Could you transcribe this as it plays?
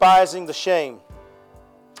despising the shame.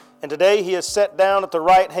 And today he is set down at the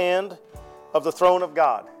right hand of the throne of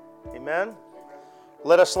God. Amen?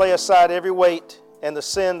 Let us lay aside every weight and the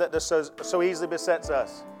sin that so easily besets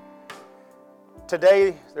us.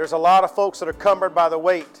 Today, there's a lot of folks that are cumbered by the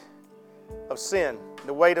weight of sin,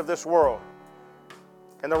 the weight of this world.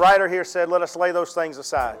 And the writer here said, let us lay those things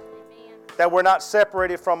aside. Amen. That we're not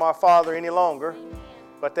separated from our Father any longer, amen,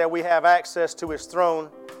 but that we have access to His throne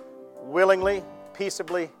willingly,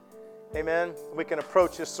 peaceably. Amen. We can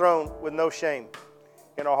approach His throne with no shame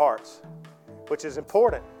in our hearts, which is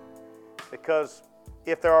important because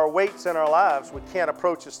if there are weights in our lives, we can't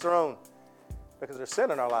approach His throne because there's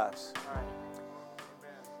sin in our lives. Right.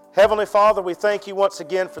 Heavenly Father, we thank You once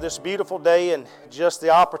again for this beautiful day and just the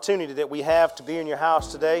opportunity that we have to be in Your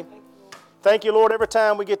house today. Thank You, Lord, every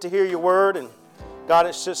time we get to hear Your word. And God,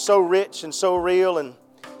 it's just so rich and so real and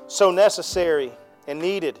so necessary and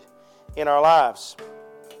needed in our lives.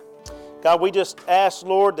 God, we just ask,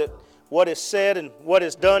 Lord, that what is said and what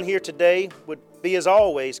is done here today would be as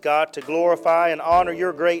always, God, to glorify and honor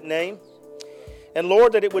Your great name. And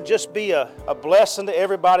Lord, that it would just be a blessing to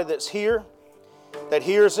everybody that's here, that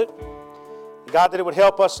hears it. God, that it would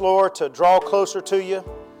help us, Lord, to draw closer to You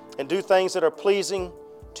and do things that are pleasing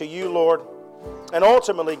to You, Lord. And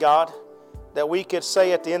ultimately, God, that we could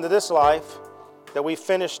say at the end of this life that we've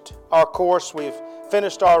finished our course, we've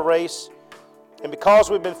finished our race, and because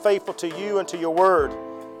we've been faithful to You and to Your word,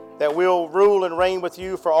 that we'll rule and reign with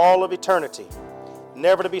You for all of eternity,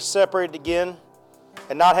 never to be separated again,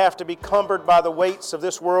 and not have to be cumbered by the weights of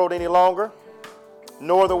this world any longer,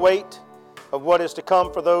 nor the weight of what is to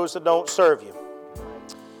come for those that don't serve You.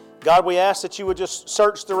 God, we ask that You would just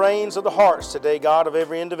search the reins of the hearts today, God, of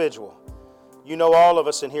every individual. You know all of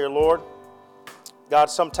us in here, Lord. God,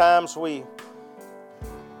 sometimes we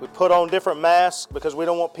put on different masks because we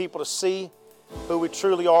don't want people to see who we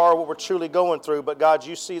truly are, what we're truly going through. But God,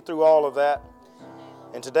 You see through all of that.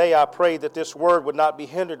 And today I pray that this word would not be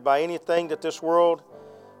hindered by anything that this world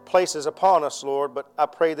places upon us, Lord. But I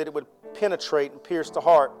pray that it would penetrate and pierce the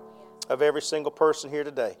heart of every single person here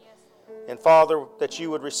today. And Father, that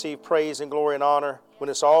You would receive praise and glory and honor when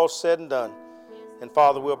it's all said and done. And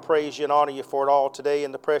Father, we'll praise You and honor You for it all today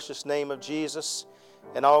in the precious name of Jesus.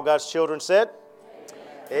 And all God's children said,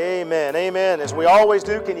 Amen. Amen. As we always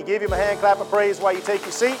do, can you give Him a hand clap of praise while you take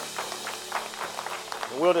your seat?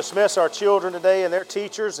 And we'll dismiss our children today and their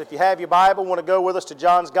teachers. If you have your Bible, want to go with us to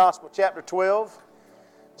John's Gospel, chapter 12.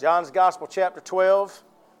 John's Gospel, chapter 12.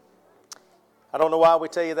 I don't know why we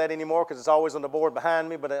tell you that anymore because it's always on the board behind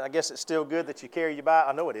me, but I guess it's still good that you carry your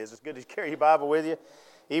Bible. I know it is. It's good that you carry your Bible with you,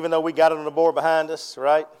 even though we got it on the board behind us,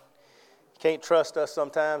 right? You can't trust us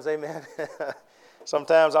sometimes, amen?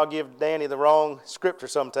 Sometimes I'll give Danny the wrong scripture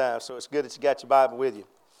sometimes, so it's good that you got your Bible with you.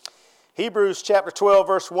 Hebrews chapter 12,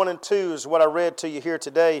 verse 1 and 2 is what I read to you here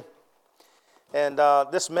today. And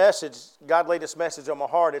this message, God laid this message on my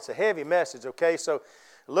heart. It's a heavy message, okay? So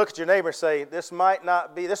look at your neighbor and say, this may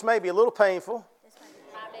be a little painful.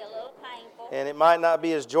 And it might not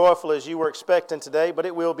be as joyful as you were expecting today, but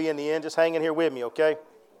it will be in the end. Just hang in here with me, okay?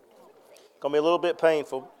 Going to be a little bit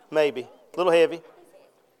painful, maybe. A little heavy.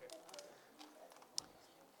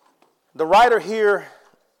 The writer here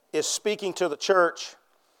is speaking to the church,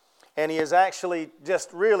 and he is actually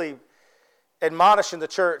just really admonishing the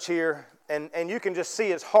church here. And you can just see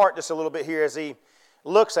his heart just a little bit here as he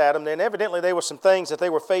looks at them. And evidently there were some things that they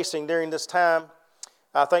were facing during this time,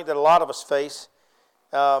 I think that a lot of us face.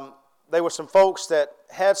 There were some folks that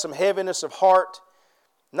had some heaviness of heart,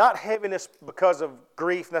 not heaviness because of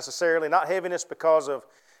grief necessarily, not heaviness because of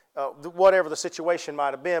whatever the situation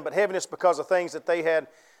might have been, but heaviness because of things that they had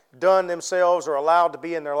done themselves or allowed to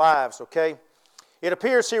be in their lives, okay? It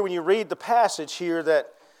appears here when you read the passage here that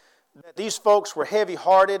these folks were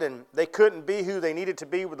heavy-hearted and they couldn't be who they needed to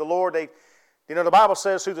be with the Lord. The Bible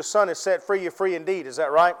says who the Son has set free, you're free indeed. Is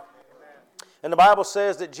that right? Amen. And the Bible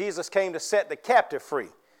says that Jesus came to set the captive free.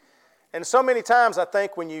 And so many times I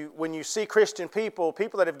think when you see Christian people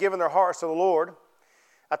that have given their hearts to the Lord,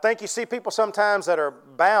 I think you see people sometimes that are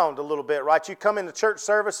bound a little bit, right? You come into church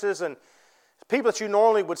services and people that you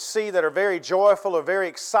normally would see that are very joyful or very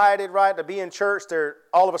excited, right, to be in church, they're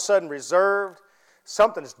all of a sudden reserved.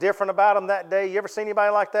 Something's different about them that day. You ever see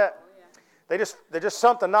anybody like that? Oh, yeah. They're just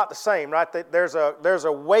something not the same, right? There's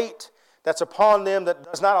a weight that's upon them that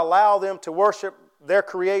does not allow them to worship their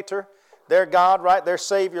Creator, their God, right, their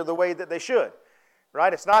Savior the way that they should,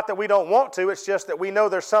 right? It's not that we don't want to. It's just that we know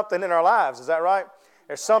there's something in our lives. Is that right?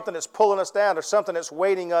 There's something that's pulling us down. There's something that's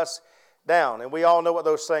weighting us down, and we all know what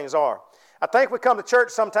those things are. I think we come to church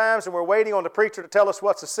sometimes and we're waiting on the preacher to tell us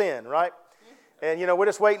what's a sin, right? And, we're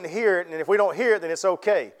just waiting to hear it, and if we don't hear it, then it's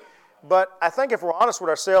okay. But I think if we're honest with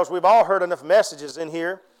ourselves, we've all heard enough messages in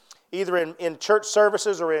here, either in church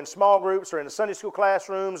services or in small groups or in the Sunday school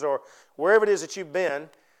classrooms or wherever it is that you've been,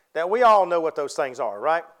 that we all know what those things are,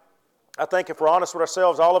 right? I think if we're honest with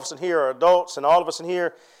ourselves, all of us in here are adults, and all of us in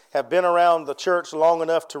here have been around the church long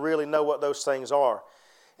enough to really know what those things are.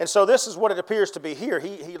 And so this is what it appears to be here.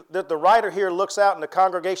 The writer here looks out in the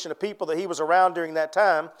congregation of people that he was around during that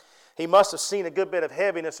time. He must have seen a good bit of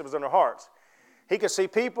heaviness that was in their hearts. He could see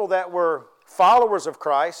people that were followers of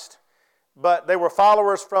Christ, but they were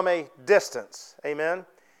followers from a distance. Amen?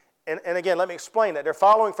 And again, let me explain that. They're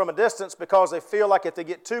following from a distance because they feel like if they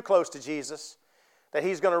get too close to Jesus, that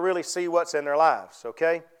he's going to really see what's in their lives.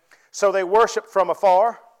 Okay? So they worshiped from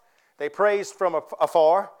afar. They praised from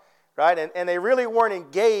afar. Right? And they really weren't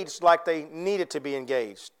engaged like they needed to be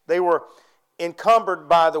engaged. They were encumbered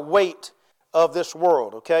by the weight of this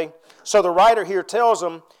world, okay? So the writer here tells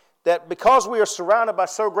them that because we are surrounded by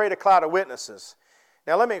so great a cloud of witnesses.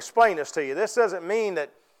 Now let me explain this to you. This doesn't mean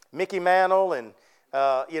that Mickey Mantle and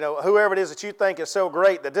whoever it is that you think is so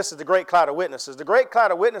great that this is the great cloud of witnesses. The great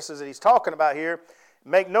cloud of witnesses that he's talking about here,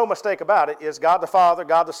 make no mistake about it, is God the Father,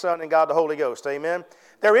 God the Son, and God the Holy Ghost. Amen?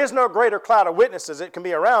 There is no greater cloud of witnesses that can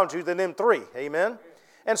be around you than them three. Amen?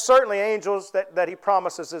 And certainly angels that he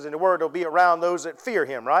promises in the Word will be around those that fear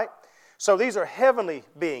him, right? So these are heavenly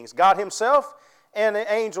beings, God himself and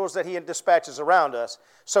the angels that he dispatches around us.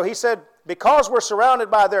 So he said, because we're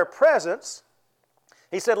surrounded by their presence,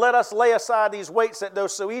 he said, let us lay aside these weights that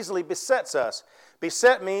so easily besets us.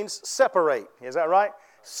 Beset means separate. Is that right?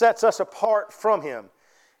 Sets us apart from him.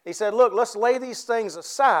 He said, look, let's lay these things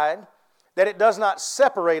aside that it does not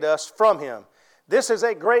separate us from him. This is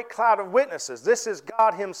a great cloud of witnesses. This is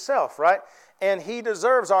God himself, right? And he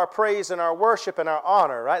deserves our praise and our worship and our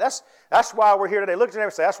honor, right? That's why we're here today. Look at your neighbor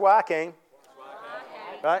and say, that's why I came.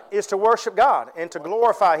 Right? Is to worship God and to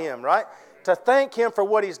glorify him, right? To thank him for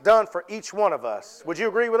what he's done for each one of us. Would you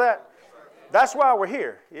agree with that? That's why we're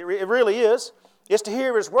here. It really is. It's to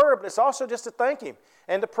hear his word, but it's also just to thank him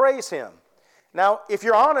and to praise him. Now, if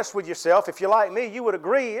you're honest with yourself, if you're like me, you would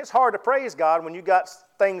agree it's hard to praise God when you got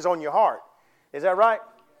things on your heart. Is that right?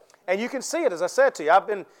 And you can see it, as I said to you.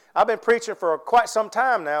 I've been preaching for quite some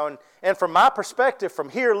time now, and from my perspective, from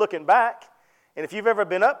here looking back, and if you've ever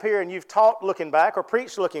been up here and you've taught looking back or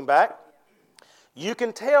preached looking back, you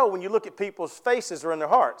can tell when you look at people's faces or in their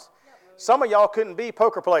hearts. Some of y'all couldn't be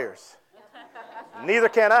poker players. Neither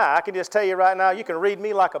can I. I can just tell you right now, you can read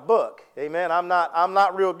me like a book. Amen. I'm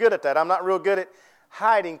not real good at that. I'm not real good at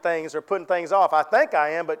hiding things or putting things off. I think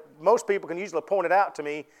I am, but most people can usually point it out to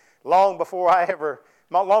me long before I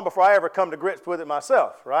ever come to grips with it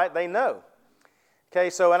myself, right? They know. Okay,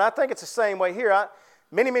 so, and I think it's the same way here.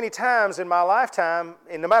 Many times in my lifetime,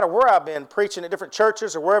 and no matter where I've been preaching at different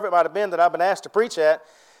churches or wherever it might have been that I've been asked to preach at,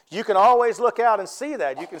 you can always look out and see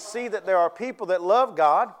that. You can see that there are people that love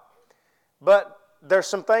God, but there's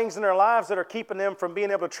some things in their lives that are keeping them from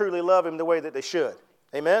being able to truly love him the way that they should.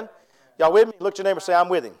 Amen? Y'all with me? Look at your neighbor and say, I'm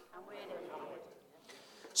with him.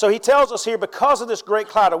 So he tells us here, because of this great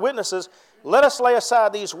cloud of witnesses, let us lay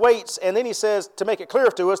aside these weights. And then he says, to make it clear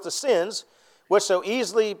to us, the sins which so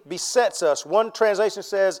easily besets us. One translation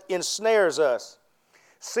says, ensnares us.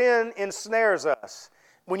 Sin ensnares us.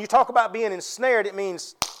 When you talk about being ensnared, it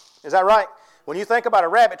means, is that right? When you think about a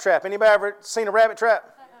rabbit trap, anybody ever seen a rabbit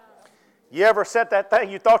trap? You ever set that thing,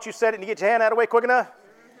 you thought you set it and you get your hand out of the way quick enough?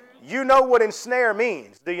 You know what ensnare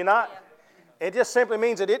means, do you not? It just simply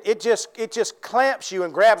means that it just clamps you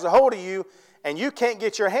and grabs a hold of you, and you can't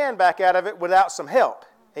get your hand back out of it without some help.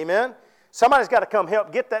 Amen? Somebody's got to come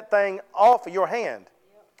help get that thing off of your hand.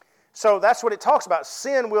 So that's what it talks about.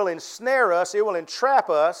 Sin will ensnare us. It will entrap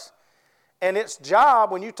us. And its job,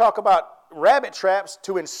 when you talk about rabbit traps,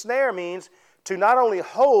 to ensnare means to not only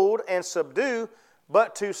hold and subdue,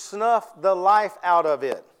 but to snuff the life out of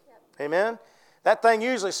it. Amen? That thing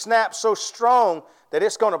usually snaps so strong that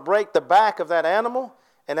it's going to break the back of that animal,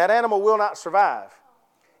 and that animal will not survive.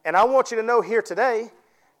 And I want you to know here today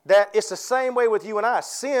that it's the same way with you and I.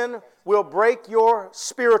 Sin will break your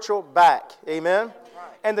spiritual back. Amen?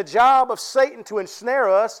 And the job of Satan to ensnare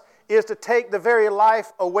us is to take the very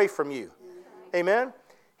life away from you. Amen?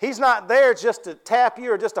 He's not there just to tap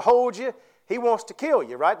you or just to hold you. He wants to kill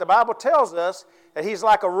you, right? The Bible tells us that he's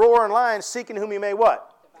like a roaring lion seeking whom he may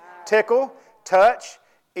what? Tickle, touch,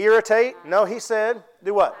 irritate. No, he said,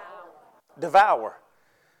 do what? Devour.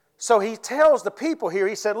 So he tells the people here,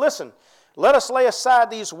 he said, listen, let us lay aside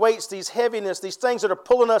these weights, these heaviness, these things that are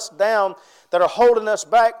pulling us down, that are holding us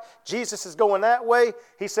back. Jesus is going that way.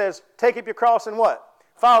 He says, take up your cross and what?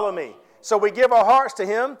 Follow me. So we give our hearts to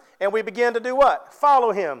Him, and we begin to do what?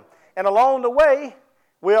 Follow Him. And along the way,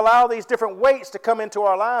 we allow these different weights to come into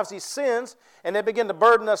our lives, these sins, and they begin to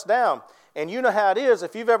burden us down. And you know how it is.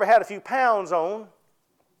 If you've ever had a few pounds on,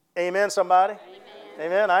 amen, somebody?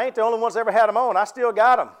 Amen. I ain't the only ones that ever had them on. I still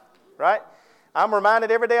got them, right? I'm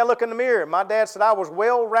reminded every day I look in the mirror. My dad said I was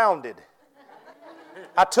well-rounded.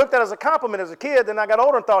 I took that as a compliment as a kid. Then I got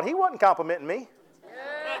older and thought he wasn't complimenting me.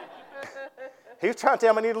 He was trying to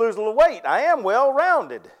tell me I need to lose a little weight. I am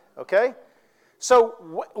well-rounded, okay?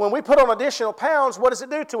 So when we put on additional pounds, what does it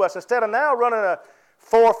do to us? Instead of now running a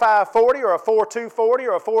 4.5 40 or a 4.2 40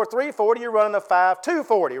 or a 4.3 40, you're running a 5.2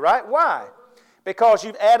 40, right? Why? Because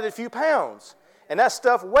you've added a few pounds. And that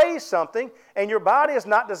stuff weighs something, and your body is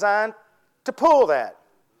not designed to pull that.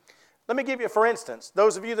 Let me give you, for instance,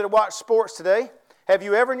 those of you that watch sports today, have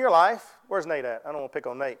you ever in your life, where's Nate at? I don't want to pick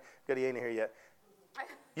on Nate because he ain't here yet.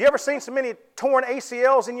 You ever seen so many torn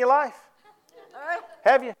ACLs in your life?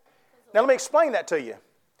 Have you? Now let me explain that to you.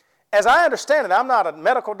 As I understand it, I'm not a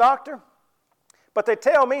medical doctor, but they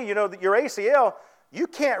tell me, you know, that your ACL, you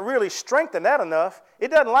can't really strengthen that enough.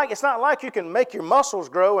 It's not like you can make your muscles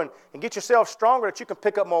grow and get yourself stronger that you can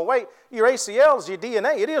pick up more weight. Your ACL is your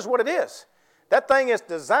DNA. It is what it is. That thing is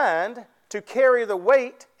designed to carry the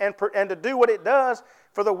weight and to do what it does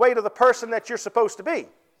for the weight of the person that you're supposed to be.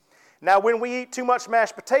 Now, when we eat too much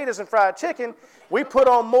mashed potatoes and fried chicken, we put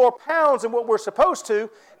on more pounds than what we're supposed to.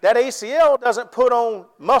 That ACL doesn't put on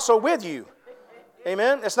muscle with you.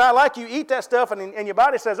 Amen? It's not like you eat that stuff and your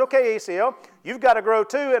body says, okay, ACL, you've got to grow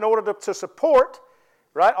too in order to support,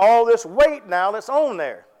 right, all this weight now that's on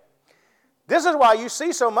there. This is why you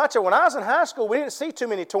see so much. When I was in high school, we didn't see too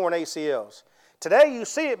many torn ACLs. Today you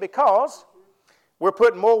see it because we're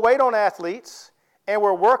putting more weight on athletes and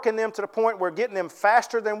we're working them to the point we're getting them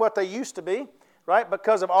faster than what they used to be, right?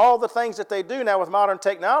 Because of all the things that they do now with modern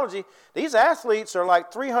technology, these athletes are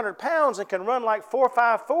like 300 pounds and can run like 4 or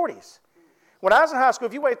 5 40s. When I was in high school,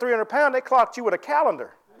 if you weighed 300 pounds, they clocked you with a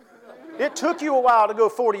calendar. It took you a while to go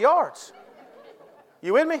 40 yards.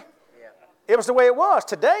 You with me? Yeah. It was the way it was.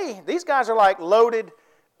 Today, these guys are like loaded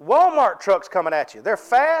Walmart trucks coming at you. They're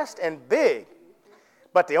fast and big.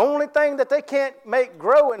 But the only thing that they can't make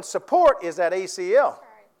grow and support is that ACL.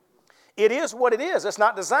 It is what it is. It's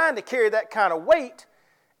not designed to carry that kind of weight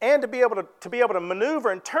and to be able to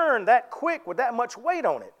maneuver and turn that quick with that much weight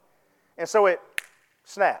on it. And so it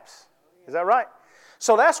snaps. Is that right?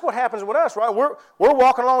 So that's what happens with us, right? We're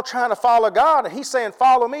walking along trying to follow God, and He's saying,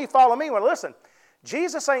 follow me, follow me. Well, listen,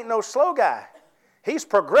 Jesus ain't no slow guy. He's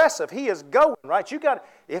progressive. He is going, right?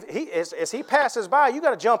 As He passes by, you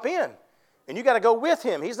got to jump in. And you got to go with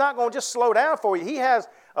Him. He's not going to just slow down for you. He has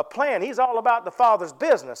a plan. He's all about the Father's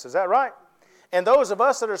business. Is that right? And those of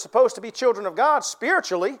us that are supposed to be children of God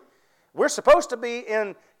spiritually, we're supposed to be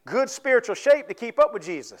in good spiritual shape to keep up with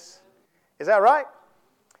Jesus. Is that right?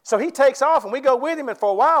 So He takes off and we go with Him, and for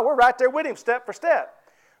a while we're right there with Him step for step.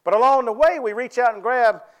 But along the way we reach out and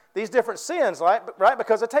grab these different sins, right?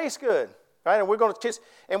 Because it tastes good. Right? And we're going to kiss,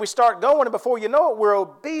 and we start going, and before you know it, we're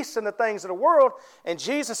obese in the things of the world, and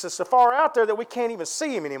Jesus is so far out there that we can't even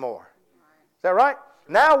see Him anymore. Is that right?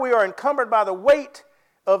 Now we are encumbered by the weight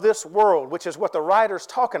of this world, which is what the writer's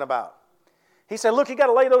talking about. He said, look, you got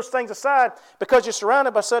to lay those things aside because you're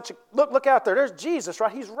surrounded by such a, look out there. There's Jesus,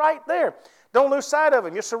 right? He's right there. Don't lose sight of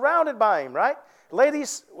Him. You're surrounded by Him, right? Lay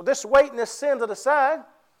this weight and this sin to the side,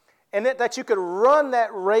 and that you could run that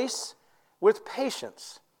race with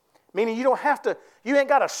patience. Meaning you ain't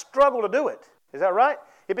got to struggle to do it. Is that right?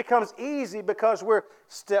 It becomes easy because we're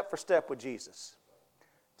step for step with Jesus.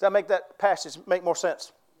 Does that make that passage make more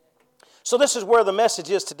sense? So this is where the message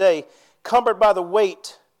is today. Cumbered by the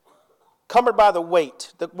weight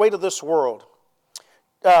of this world.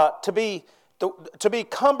 To be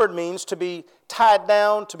cumbered means to be tied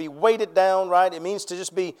down, to be weighted down, right? It means to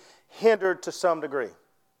just be hindered to some degree.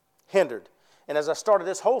 Hindered. And as I started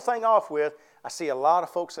this whole thing off with, I see a lot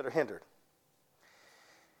of folks that are hindered.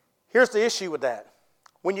 Here's the issue with that.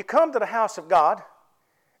 When you come to the house of God,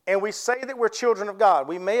 and we say that we're children of God,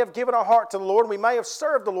 we may have given our heart to the Lord, we may have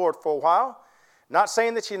served the Lord for a while. Not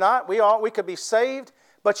saying that you're not. We could be saved,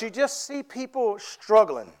 but you just see people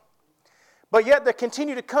struggling. But yet they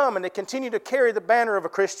continue to come and they continue to carry the banner of a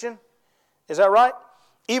Christian. Is that right?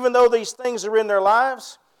 Even though these things are in their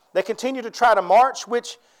lives, they continue to try to march,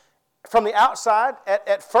 which from the outside,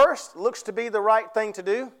 at first, looks to be the right thing to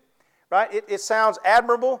do, right? It sounds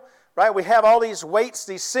admirable, right? We have all these weights,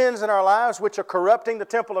 these sins in our lives, which are corrupting the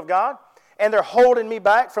temple of God, and they're holding me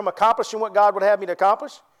back from accomplishing what God would have me to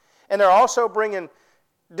accomplish, and they're also bringing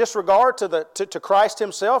disregard to Christ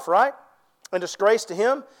Himself, right? And disgrace to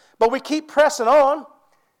Him. But we keep pressing on,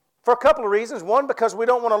 For a couple of reasons. One, because we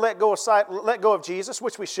don't want to let go of Jesus,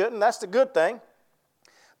 which we shouldn't. That's the good thing.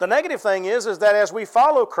 The negative thing is that as we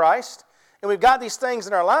follow Christ, and we've got these things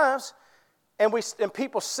in our lives, and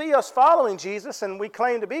people see us following Jesus, and we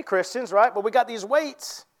claim to be Christians, right? But we got these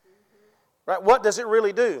weights, right? What does it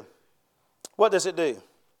really do? What does it do?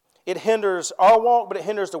 It hinders our walk, but it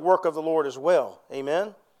hinders the work of the Lord as well.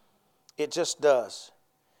 Amen? It just does.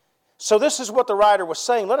 So this is what the writer was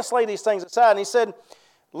saying. Let us lay these things aside. And he said,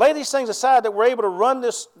 lay these things aside that we're able to run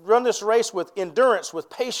this race with endurance,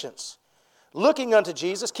 with patience, looking unto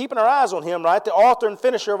Jesus, keeping our eyes on Him, right? The author and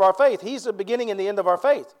finisher of our faith. He's the beginning and the end of our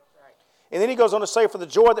faith. Right. And then he goes on to say, for the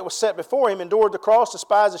joy that was set before Him, endured the cross,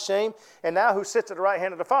 despised the shame, and now who sits at the right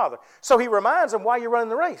hand of the Father. So he reminds them why you're running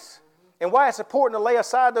the race. And why it's important to lay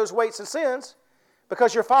aside those weights and sins,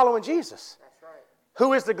 because you're following Jesus. That's right.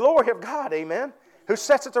 Who is the glory of God, amen? Who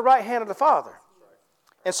sits at the right hand of the Father. Right.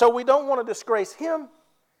 And so we don't want to disgrace Him,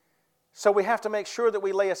 so we have to make sure that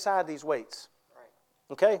we lay aside these weights.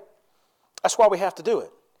 Right. Okay? That's why we have to do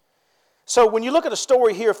it. So when you look at a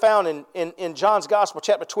story here found in John's Gospel,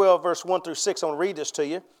 chapter 12, verse 1 through 6, I'm going to read this to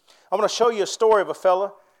you. I'm going to show you a story of a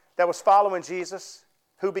fella that was following Jesus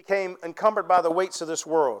who became encumbered by the weights of this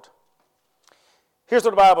world. Here's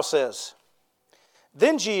what the Bible says.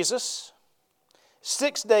 Then Jesus,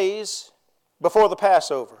 6 days before the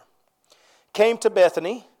Passover, came to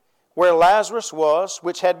Bethany, where Lazarus was,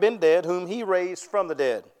 which had been dead, whom He raised from the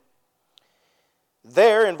dead.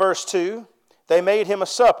 There, in verse 2, they made Him a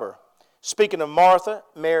supper, speaking of Martha,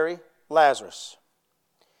 Mary, Lazarus.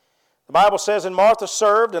 The Bible says, and Martha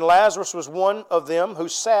served, and Lazarus was one of them who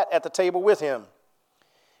sat at the table with Him.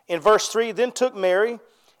 In verse 3, then took Mary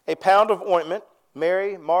a pound of ointment.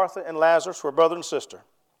 Mary, Martha, and Lazarus were brother and sister.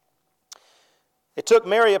 It took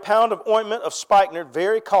Mary a pound of ointment of spikenard,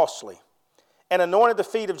 very costly, and anointed the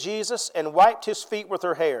feet of Jesus, and wiped His feet with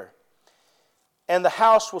her hair. And the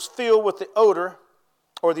house was filled with the odor,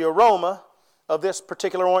 or the aroma, of this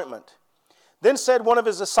particular ointment. Then said one of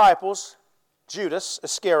His disciples, Judas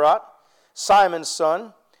Iscariot, Simon's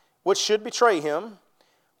son, which should betray Him,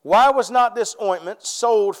 why was not this ointment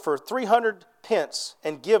sold for 300 pence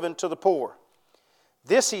and given to the poor?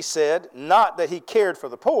 This He said, not that He cared for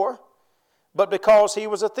the poor, but because He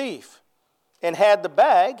was a thief, and had the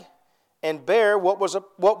bag, and bare what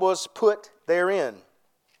was put therein.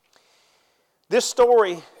 This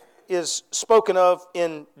story is spoken of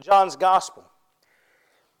in John's Gospel.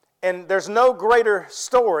 And there's no greater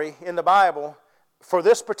story in the Bible for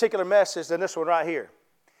this particular message than this one right here.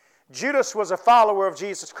 Judas was a follower of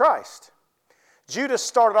Jesus Christ. Judas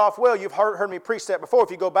started off well. You've heard me preach that before.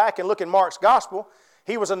 If you go back and look in Mark's Gospel,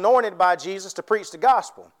 he was anointed by Jesus to preach the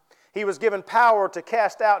gospel. He was given power to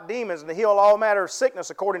cast out demons and to heal all manner of sickness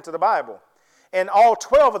according to the Bible. And all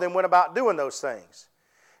 12 of them went about doing those things.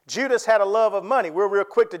 Judas had a love of money. We're real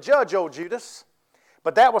quick to judge old Judas,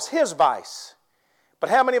 but that was his vice. But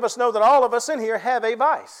how many of us know that all of us in here have a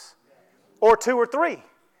vice? Or 2 or 3,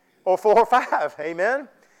 or 4 or 5, amen?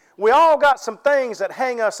 We all got some things that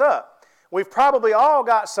hang us up. We've probably all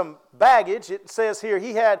got some baggage. It says here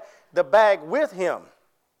he had the bag with him.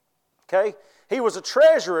 Okay? He was a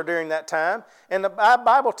treasurer during that time, and the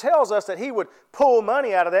Bible tells us that he would pull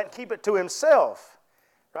money out of that and keep it to himself.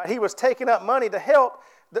 Right? He was taking up money to help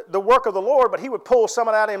the work of the Lord, but he would pull some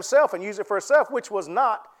of it out of himself and use it for himself, which was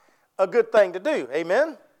not a good thing to do.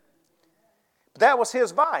 Amen? But that was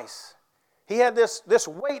his vice. He had this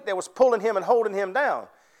weight that was pulling him and holding him down.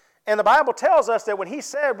 And the Bible tells us that when he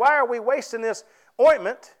said, why are we wasting this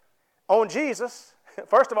ointment on Jesus?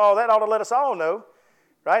 First of all, that ought to let us all know,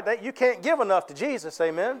 right, that you can't give enough to Jesus,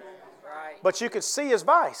 amen? Right. But you could see his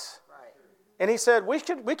vice. Right. And he said, we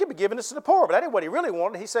could be giving this to the poor, but that ain't what he really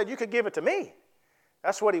wanted. He said, you could give it to me.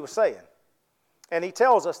 That's what he was saying. And he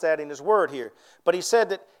tells us that in his word here. But he said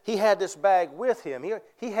that he had this bag with him.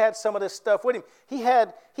 He had some of this stuff with him. He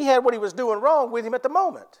had what he was doing wrong with him at the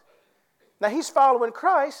moment. Now he's following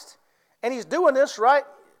Christ, and he's doing this right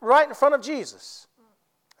in front of Jesus.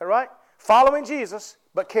 All right? Following Jesus,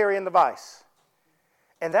 but carrying the vice.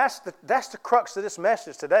 And that's the crux of this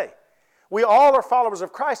message today. We all are followers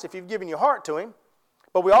of Christ if you've given your heart to Him,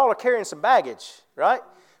 but we all are carrying some baggage, right?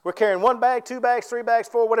 We're carrying 1 bag, 2 bags, 3 bags,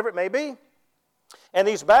 4, whatever it may be. And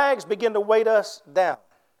these bags begin to weight us down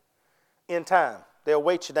in time. They'll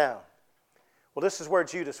weight you down. Well, this is where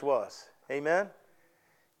Judas was. Amen?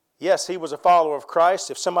 Yes, he was a follower of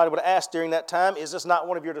Christ. If somebody would have asked during that time, is this not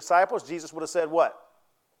one of your disciples? Jesus would have said what?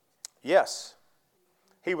 Yes.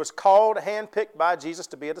 He was called, handpicked by Jesus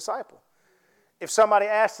to be a disciple. If somebody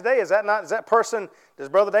asked today, does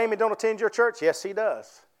Brother Damien don't attend your church? Yes, he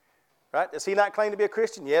does. Right? Does he not claim to be a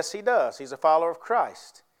Christian? Yes, he does. He's a follower of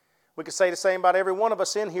Christ. We could say the same about every one of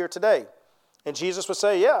us in here today. And Jesus would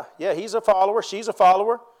say, yeah, he's a follower, she's a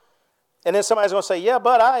follower. And then somebody's going to say, yeah,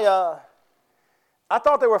 but I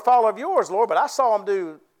thought they were a follower of yours, Lord, but I saw them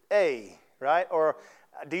do A, right? Or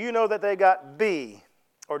do you know that they got B?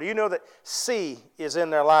 Or do you know that C is in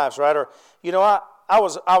their lives, right? Or, I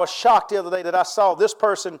was shocked the other day that I saw this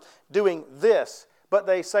person doing this, but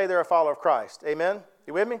they say they're a follower of Christ. Amen?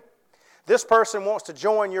 You with me? This person wants to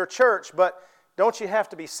join your church, but don't you have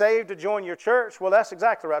to be saved to join your church? Well, that's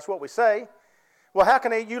exactly right. That's what we say. Well, how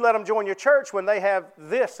can you let them join your church when they have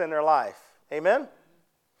this in their life? Amen?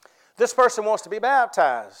 This person wants to be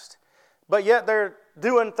baptized, but yet they're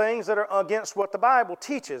doing things that are against what the Bible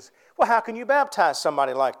teaches. Well, how can you baptize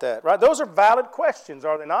somebody like that, right? Those are valid questions,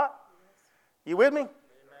 are they not? You with me? Amen.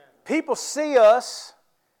 People see us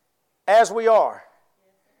as we are,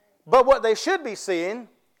 but what they should be seeing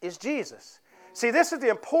is Jesus. See, this is the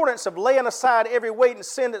importance of laying aside every weight and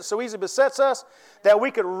sin that so easily besets us, that we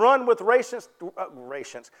could run with patience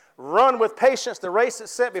the race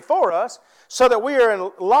that's set before us, so that we are in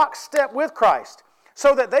lockstep with Christ,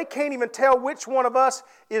 so that they can't even tell which one of us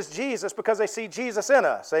is Jesus because they see Jesus in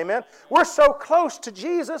us. Amen? We're so close to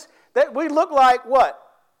Jesus that we look like what?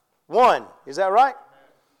 One. Is that right?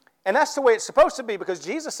 And that's the way it's supposed to be, because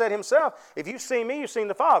Jesus said himself, if you've seen me, you've seen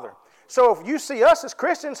the Father. So if you see us as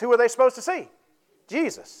Christians, who are they supposed to see?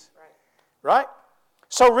 Jesus. Right?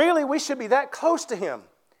 So really, we should be that close to him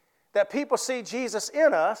that people see Jesus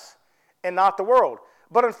in us and not the world.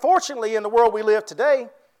 But unfortunately, in the world we live today,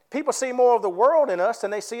 people see more of the world in us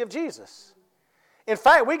than they see of Jesus. In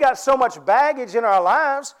fact, we got so much baggage in our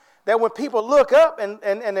lives that when people look up and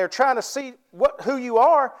they're trying to see who you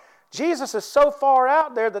are, Jesus is so far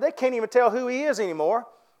out there that they can't even tell who he is anymore,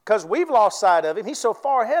 because we've lost sight of him. He's so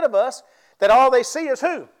far ahead of us that all they see is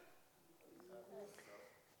who?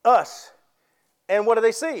 Us. And what do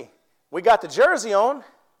they see? We got the jersey on.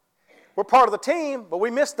 We're part of the team, but we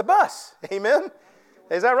missed the bus. Amen?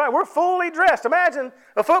 Is that right? We're fully dressed. Imagine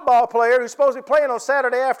a football player who's supposed to be playing on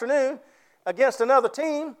Saturday afternoon against another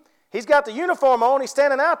team. He's got the uniform on. He's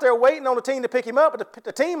standing out there waiting on the team to pick him up, but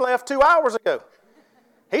the team left 2 hours ago.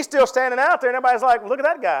 He's still standing out there, and everybody's like, look at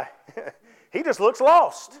that guy. He just looks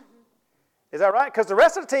lost. Is that right? Because the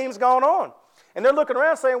rest of the team's gone on. And they're looking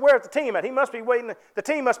around saying, where's the team at? He must be waiting. The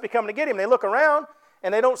team must be coming to get him. They look around,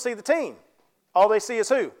 and they don't see the team. All they see is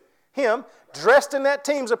who? Him, dressed in that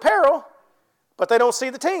team's apparel, but they don't see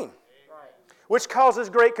the team, which causes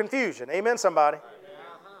great confusion. Amen, somebody?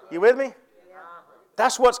 You with me?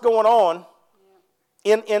 That's what's going on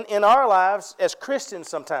in our lives as Christians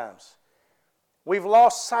sometimes. We've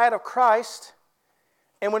lost sight of Christ,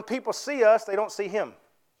 and when people see us, they don't see him.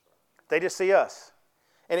 They just see us.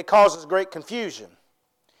 And it causes great confusion.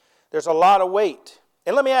 There's a lot of weight.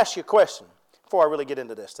 And let me ask you a question before I really get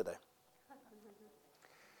into this today.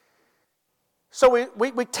 So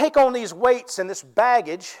we take on these weights and this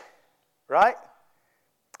baggage, right?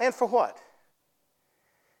 And for what?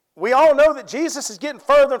 We all know that Jesus is getting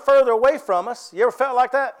further and further away from us. You ever felt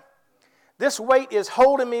like that? This weight is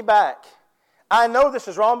holding me back. I know this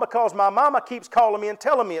is wrong because my mama keeps calling me and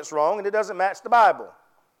telling me it's wrong, and it doesn't match the Bible.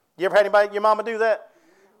 You ever had anybody, your mama do that?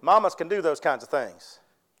 Mamas can do those kinds of things.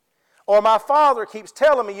 Or my father keeps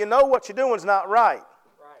telling me, you know what you're doing is not right.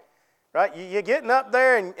 Right? You're getting up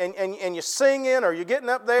there and you're singing, or you're getting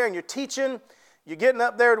up there and you're teaching, you're getting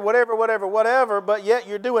up there to whatever, but yet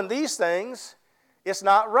you're doing these things. It's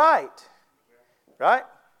not right. Right?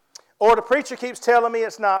 Or the preacher keeps telling me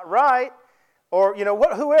it's not right. Or,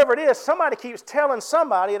 whoever it is, somebody keeps telling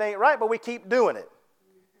somebody it ain't right, but we keep doing it.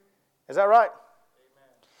 Is that right? Amen.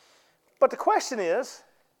 But the question is,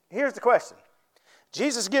 here's the question.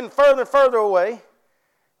 Jesus is getting further and further away.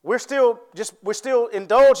 We're still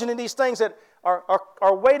indulging in these things that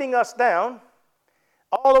are weighting us down.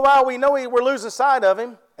 All the while we know we're losing sight of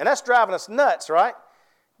him, and that's driving us nuts, right?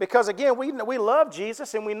 Because again, we love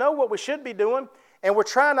Jesus, and we know what we should be doing, and we're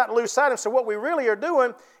trying not to lose sight of him. So what we really are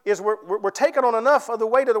doing is we're taking on enough of the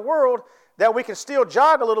weight of the world that we can still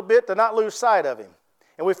jog a little bit to not lose sight of him.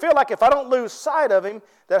 And we feel like if I don't lose sight of him,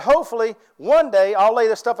 that hopefully one day I'll lay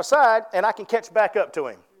this stuff aside and I can catch back up to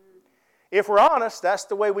him. If we're honest, that's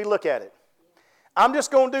the way we look at it. I'm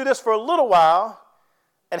just going to do this for a little while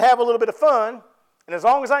and have a little bit of fun, and as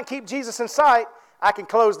long as I can keep Jesus in sight, I can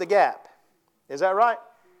close the gap. Is that right?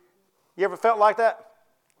 You ever felt like that?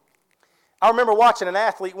 I remember watching an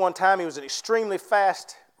athlete one time. He was an extremely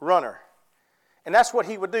fast runner. And that's what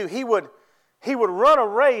he would do. He would run a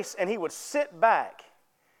race, and he would sit back.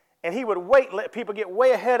 And he would wait and let people get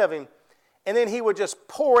way ahead of him. And then he would just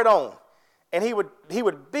pour it on. And he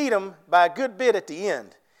would beat them by a good bit at the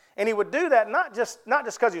end. And he would do that not just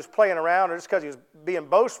because he was playing around or just because he was being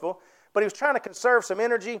boastful, but he was trying to conserve some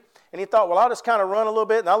energy. And he thought, well, I'll just kind of run a little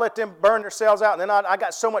bit and I'll let them burn themselves out. And then I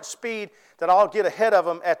got so much speed that I'll get ahead of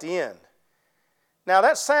them at the end. Now,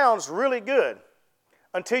 that sounds really good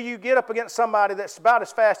until you get up against somebody that's about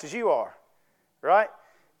as fast as you are, right?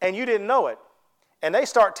 And you didn't know it. And they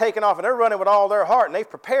start taking off and they're running with all their heart and they've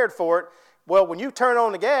prepared for it. Well, when you turn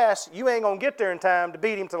on the gas, you ain't going to get there in time to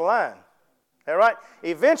beat him to the line. All right?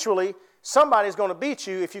 Eventually, somebody's going to beat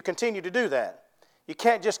you if you continue to do that. You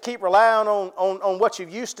can't just keep relying on what you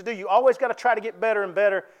used to do. You always got to try to get better and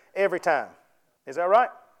better every time. Is that right?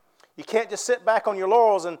 You can't just sit back on your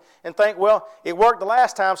laurels and think, well, it worked the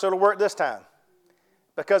last time, so it'll work this time.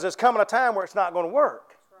 Because there's coming a time where it's not going to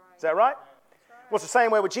work. Is that right? Well, it's the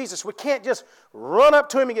same way with Jesus. We can't just run up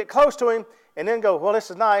to him and get close to him and then go, well,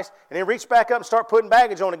 this is nice, and then reach back up and start putting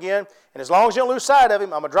baggage on again. And as long as you don't lose sight of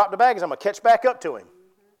him, I'm going to drop the baggage. I'm going to catch back up to him.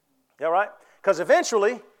 All right? Because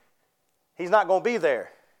eventually, he's not going to be there.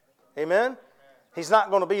 Amen? He's not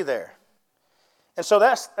going to be there. And so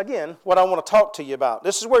that's, again, what I want to talk to you about.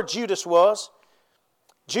 This is where Judas was.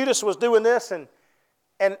 Judas was doing this, and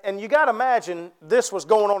you got to imagine this was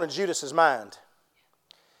going on in Judas's mind.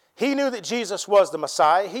 He knew that Jesus was the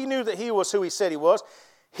Messiah. He knew that he was who he said he was.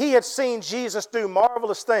 He had seen Jesus do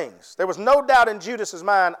marvelous things. There was no doubt in Judas's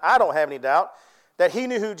mind, I don't have any doubt, that he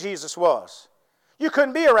knew who Jesus was. You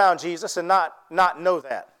couldn't be around Jesus and not know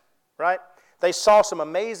that, right? They saw some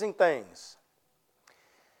amazing things.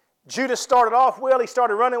 Judas started off well. He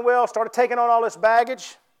started running well, started taking on all this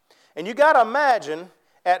baggage. And you got to imagine,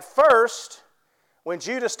 at first, when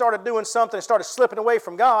Judas started doing something, started slipping away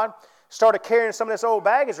from God, started carrying some of this old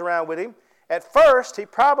baggage around with him, at first, he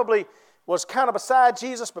probably was kind of beside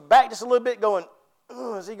Jesus, but back just a little bit going,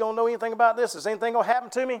 is he going to know anything about this? Is anything going to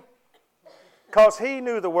happen to me? Because he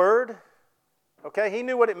knew the Word. Okay, he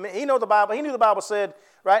knew what it meant. He knew the Bible. He knew the Bible said,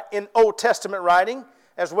 right, in Old Testament writing,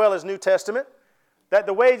 as well as New Testament, that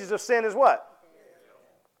the wages of sin is what?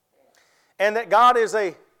 And that God is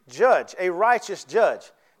a judge, a righteous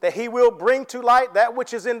judge, that he will bring to light that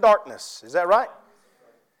which is in darkness. Is that right?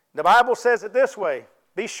 The Bible says it this way,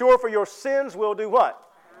 be sure for your sins will do what?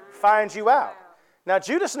 Find you out. Now,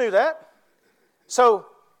 Judas knew that. So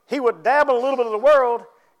he would dabble a little bit of the world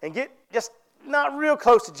and get just not real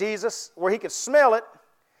close to Jesus where he could smell it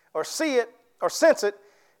or see it or sense it,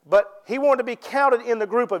 but he wanted to be counted in the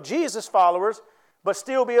group of Jesus followers but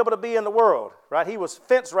still be able to be in the world, right? He was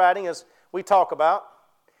fence riding, as we talk about.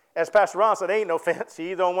 As Pastor Ron said, there ain't no fence.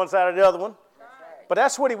 He's either on one side or the other one. But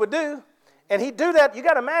that's what he would do. And he'd do that. You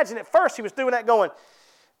got to imagine at first he was doing that going,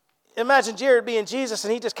 imagine Jared being Jesus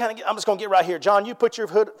and he just kind of, I'm just going to get right here. John, you put your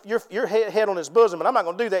head on his bosom, and I'm not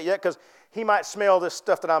going to do that yet because he might smell this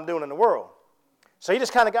stuff that I'm doing in the world. So he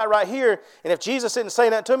just kind of got right here, and if Jesus didn't say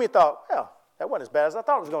that to me, he thought, well, that wasn't as bad as I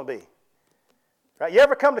thought it was going to be. Right? You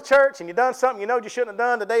ever come to church and you done something you know you shouldn't have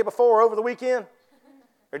done the day before or over the weekend?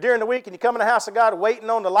 Or during the week and you come in the house of God waiting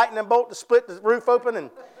on the lightning bolt to split the roof open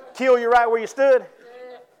and kill you right where you stood?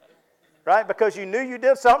 Right? Because you knew you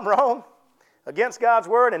did something wrong against God's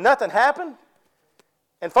word and nothing happened.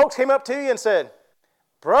 And folks came up to you and said,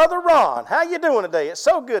 Brother Ron, how you doing today? It's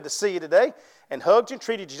so good to see you today. And hugged you and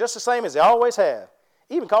treated you just the same as they always have.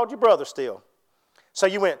 Even called you brother still. So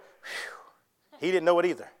you went, whew, he didn't know it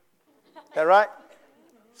either. Is that right?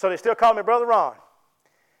 So they still called me Brother Ron.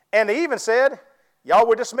 And they even said, y'all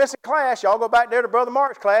were dismissing class. Y'all go back there to Brother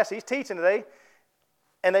Mark's class. He's teaching today.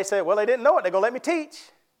 And they said, well, they didn't know it. They're going to let me teach.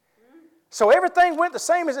 So everything went the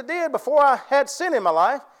same as it did before I had sin in my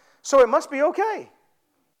life. So it must be okay.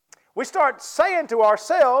 We start saying to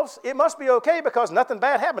ourselves, it must be okay because nothing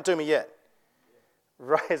bad happened to me yet.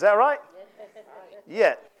 Right? Is that right?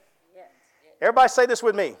 Yet. Everybody say this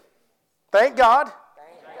with me. Thank God,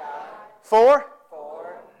 for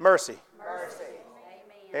mercy.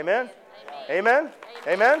 Amen. Amen.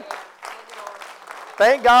 Amen.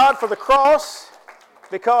 Thank God for the cross,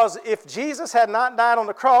 because if Jesus had not died on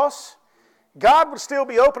the cross, God would still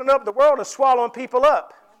be opening up the world and swallowing people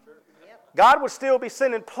up. God would still be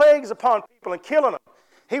sending plagues upon people and killing them.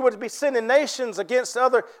 He would be sending nations against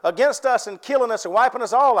us and killing us and wiping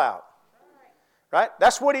us all out. Right?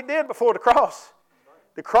 That's what he did before the cross.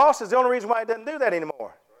 The cross is the only reason why he doesn't do that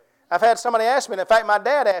anymore. I've had somebody ask me, and in fact, my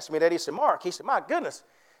dad asked me that. He said, Mark, he said, my goodness.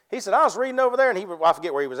 He said, I was reading over there, and I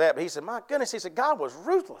forget where he was at, but he said, my goodness, he said, God was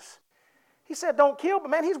ruthless. He said, don't kill, but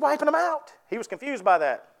man, he's wiping them out. He was confused by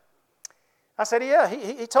that. I said, yeah,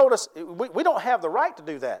 he told us we don't have the right to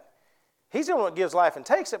do that. He's the only one that gives life and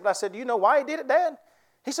takes it. But I said, do you know why he did it, Dad?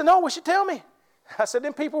 He said, no, we should tell me. I said,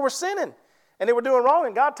 them people were sinning, and they were doing wrong,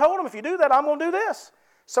 and God told them, if you do that, I'm going to do this.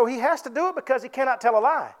 So he has to do it because he cannot tell a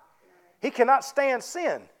lie. He cannot stand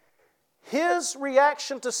sin. His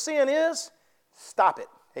reaction to sin is stop it.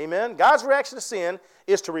 Amen? God's reaction to sin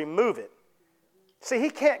is to remove it. See, he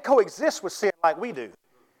can't coexist with sin like we do.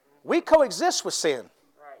 We coexist with sin.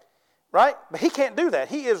 Right? But he can't do that.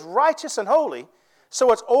 He is righteous and holy.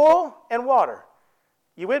 So it's oil and water.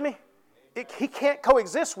 You with me? He can't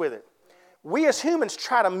coexist with it. We as humans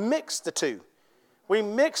try to mix the two. We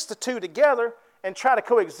mix the two together and try to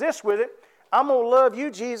coexist with it. I'm going to love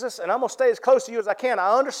you, Jesus, and I'm going to stay as close to you as I can.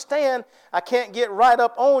 I understand I can't get right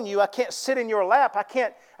up on you. I can't sit in your lap. I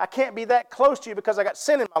can't be that close to you because I got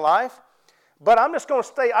sin in my life. But I'm just going to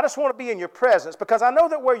stay. I just want to be in your presence because I know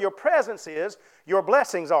that where your presence is, your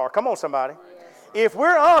blessings are. Come on, somebody. If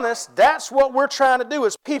we're honest, that's what we're trying to do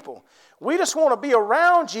as people. We just want to be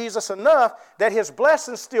around Jesus enough that his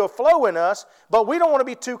blessings still flow in us, but we don't want to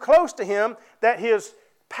be too close to him that his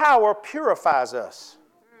power purifies us.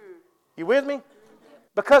 You with me?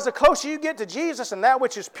 Because the closer you get to Jesus and that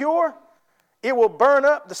which is pure, it will burn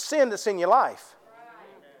up the sin that's in your life.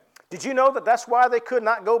 Did you know that that's why they could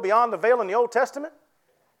not go beyond the veil in the Old Testament?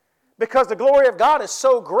 Because the glory of God is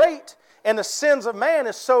so great and the sins of man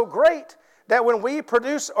is so great that when we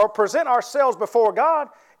produce or present ourselves before God,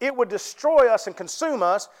 it would destroy us and consume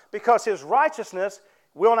us because his righteousness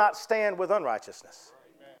will not stand with unrighteousness.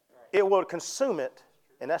 It will consume it,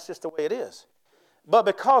 and that's just the way it is. But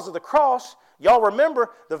because of the cross, y'all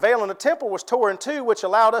remember the veil in the temple was torn in two, which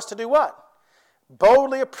allowed us to do what?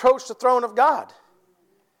 Boldly approach the throne of God.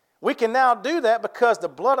 We can now do that because the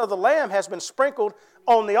blood of the Lamb has been sprinkled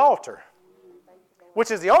on the altar,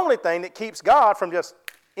 which is the only thing that keeps God from just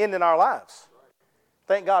ending our lives.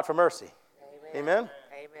 Thank God for mercy. Amen.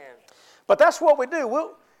 Amen. But that's what we do.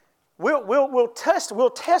 We'll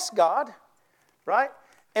test God, right?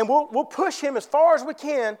 And we'll push him as far as we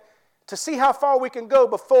can to see how far we can go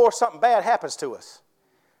before something bad happens to us.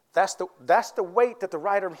 That's the weight that the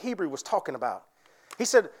writer of Hebrew was talking about. He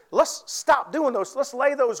said, let's stop doing those. Let's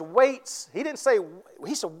lay those weights. He didn't say,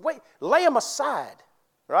 he said, wait, lay them aside,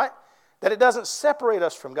 right? That it doesn't separate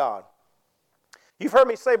us from God. You've heard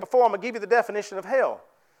me say before, I'm going to give you the definition of hell.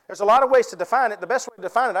 There's a lot of ways to define it. The best way to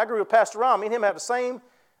define it, I agree with Pastor Ron. Me and him have the same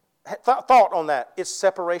thought on that. It's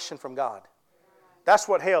separation from God. That's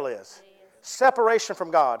what hell is. Separation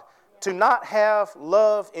from God. To not have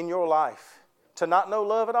love in your life. To not know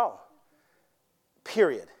love at all.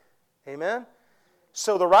 Period. Amen?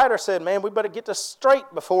 So the writer said, man, we better get this straight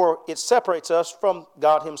before it separates us from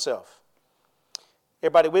God himself.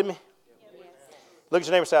 Everybody with me? Yes. Look at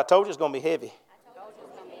your neighbor and say, I told you it's going to be heavy.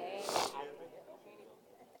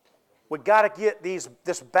 We got to get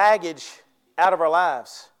this baggage out of our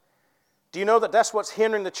lives. Do you know that that's what's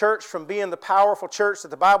hindering the church from being the powerful church that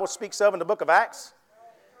the Bible speaks of in the book of Acts?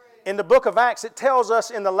 In the book of Acts, it tells us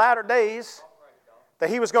in the latter days that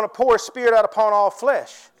he was going to pour his spirit out upon all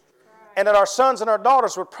flesh. And that our sons and our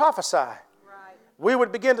daughters would prophesy. Right. We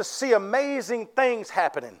would begin to see amazing things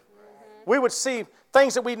happening. Mm-hmm. We would see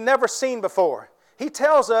things that we'd never seen before. He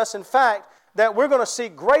tells us, in fact, that we're going to see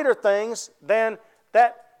greater things than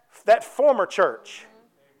that former church.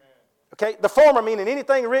 Mm-hmm. Okay, the former meaning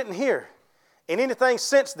anything written here and anything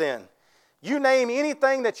since then. You name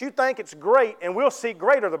anything that you think it's great, and we'll see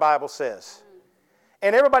greater, the Bible says. Mm-hmm.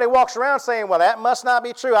 And everybody walks around saying, well, that must not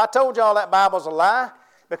be true. I told y'all that Bible's a lie.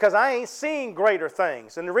 Because I ain't seeing greater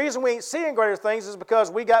things. And the reason we ain't seeing greater things is because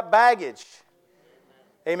we got baggage.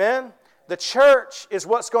 Amen? The church is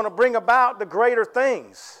what's going to bring about the greater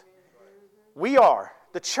things. We are.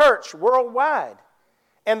 The church worldwide.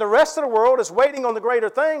 And the rest of the world is waiting on the greater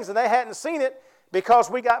things, and they hadn't seen it because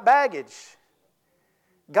we got baggage.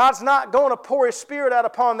 God's not going to pour his spirit out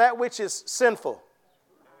upon that which is sinful.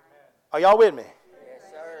 Are y'all with me? Yes,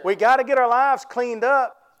 sir. We got to get our lives cleaned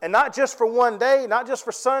up. And not just for one day, not just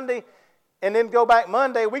for Sunday, and then go back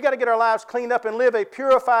Monday. We got to get our lives cleaned up and live a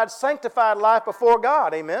purified, sanctified life before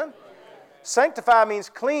God. Amen? Sanctified means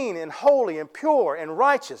clean and holy and pure and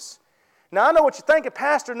righteous. Now, I know what you're thinking,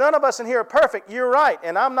 Pastor. None of us in here are perfect. You're right,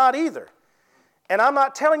 and I'm not either. And I'm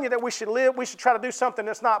not telling you that we should try to do something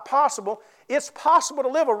that's not possible. It's possible to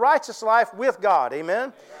live a righteous life with God.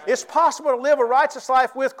 Amen? It's possible to live a righteous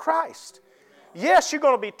life with Christ. Yes, you're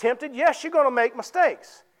going to be tempted. Yes, you're going to make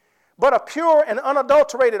mistakes. But a pure and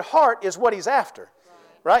unadulterated heart is what he's after.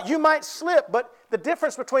 Right? You might slip, but the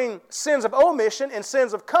difference between sins of omission and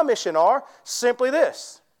sins of commission are simply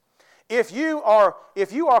this. If you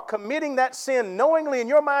are committing that sin knowingly in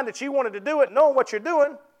your mind that you wanted to do it, knowing what you're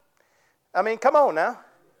doing, I mean, come on now.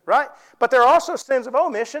 Right? But there are also sins of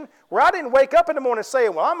omission where I didn't wake up in the morning and say,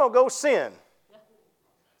 well, I'm going to go sin.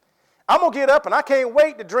 I'm going to get up and I can't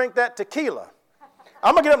wait to drink that tequila.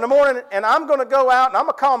 I'm going to get up in the morning and I'm going to go out and I'm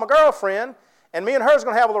going to call my girlfriend and me and her is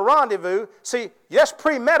going to have a little rendezvous. See, that's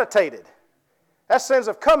premeditated. That's sins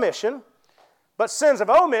of commission. But sins of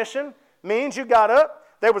omission means you got up,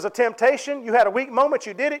 there was a temptation, you had a weak moment,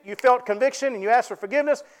 you did it, you felt conviction, and you asked for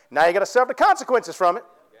forgiveness. Now you got to suffer the consequences from it.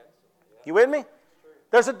 You with me?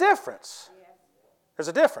 There's a difference. There's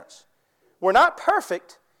a difference. We're not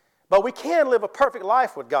perfect, but we can live a perfect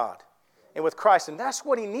life with God and with Christ, and that's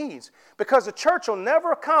what He needs. Because the church will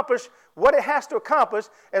never accomplish what it has to accomplish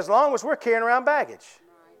as long as we're carrying around baggage.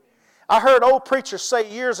 I heard old preachers say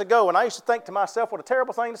years ago, and I used to think to myself, what a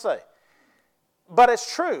terrible thing to say. But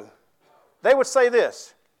it's true. They would say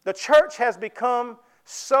this: the church has become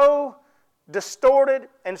so distorted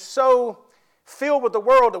and so filled with the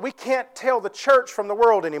world that we can't tell the church from the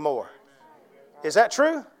world anymore. Is that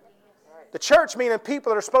true? The church meaning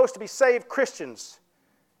people that are supposed to be saved Christians.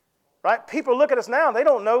 Right? People look at us now and they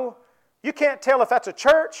don't know. You can't tell if that's a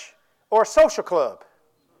church or a social club.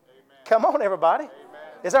 Amen. Come on, everybody. Amen.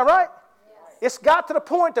 Is that right? Yes. It's got to the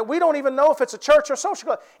point that we don't even know if it's a church or a social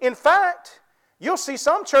club. In fact, you'll see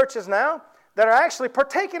some churches now that are actually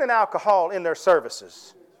partaking in alcohol in their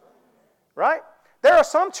services. Right? There are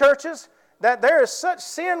some churches that there is such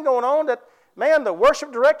sin going on that, man, the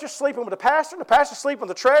worship director's sleeping with the pastor's sleeping with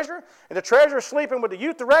the treasurer, and the treasurer's sleeping with the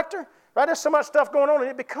youth director. Right? There's so much stuff going on, and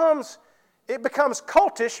it becomes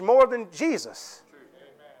cultish more than Jesus.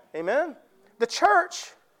 Amen. Amen? The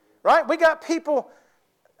church, right? We got people,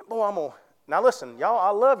 now listen, y'all, I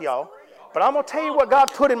love y'all, but I'm going to tell you what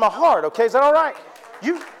God put in my heart, okay? Is that all right?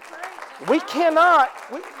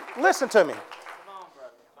 Listen to me.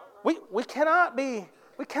 We cannot be,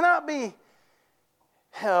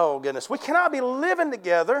 oh goodness, we cannot be living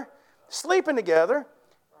together, sleeping together,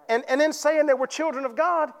 and then saying that we're children of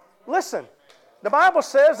God. Listen, the Bible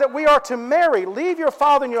says that we are to marry. Leave your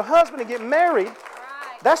father and your husband and get married. Right.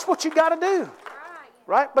 That's what you got to do.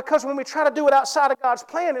 Right? Because when we try to do it outside of God's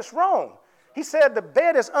plan, it's wrong. He said the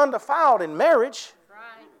bed is undefiled in marriage,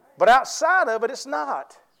 but outside of it, it's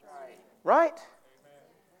not. Right?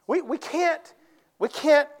 We can't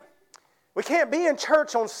be in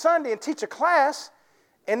church on Sunday and teach a class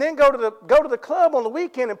and then go to the club on the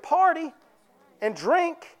weekend and party and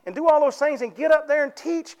drink and do all those things and get up there and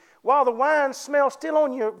teach while the wine smells still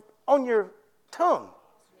on your tongue.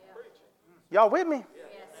 Yeah. Y'all with me? Yes.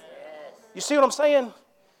 You see what I'm saying?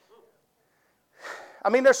 I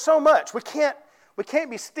mean, there's so much. We can't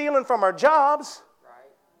be stealing from our jobs,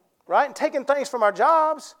 right? And taking things from our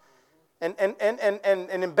jobs and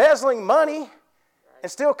embezzling money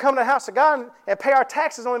and still come to the house of God and pay our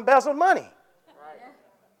taxes on embezzled money.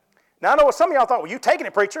 Now, I know what some of y'all thought, well, you taking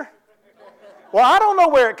it, preacher. Well, I don't know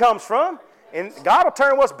where it comes from. And God will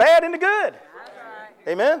turn what's bad into good.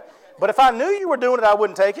 Amen? But if I knew you were doing it, I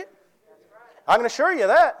wouldn't take it. I can assure you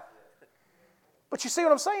that. But you see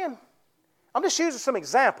what I'm saying? I'm just using some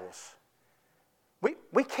examples.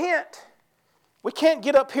 We can't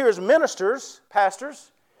get up here as ministers,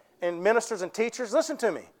 pastors, and ministers and teachers. Listen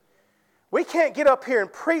to me. We can't get up here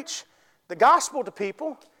and preach the gospel to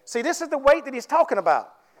people. See, this is the weight that he's talking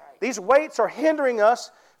about. These weights are hindering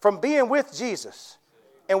us from being with Jesus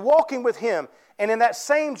and walking with Him, and in that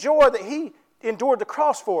same joy that He endured the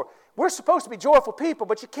cross for. We're supposed to be joyful people,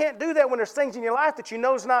 but you can't do that when there's things in your life that you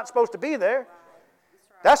know is not supposed to be there.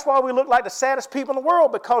 That's why we look like the saddest people in the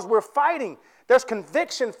world, because we're fighting. There's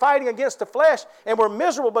conviction fighting against the flesh, and we're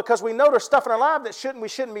miserable because we know there's stuff in our life that we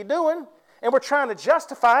shouldn't be doing, and we're trying to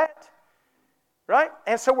justify it, right?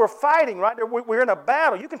 And so we're fighting, right? We're in a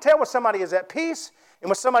battle. You can tell when somebody is at peace and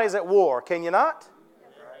when somebody is at war, can you not?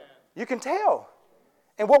 You can tell.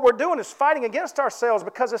 And what we're doing is fighting against ourselves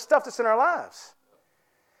because of stuff that's in our lives.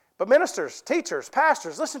 But ministers, teachers,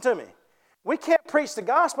 pastors, listen to me. We can't preach the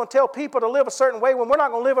gospel and tell people to live a certain way when we're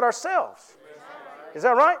not going to live it ourselves. Is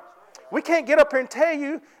that right? We can't get up here and tell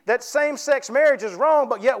you that same-sex marriage is wrong,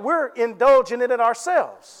 but yet we're indulging in it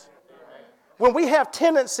ourselves. When we have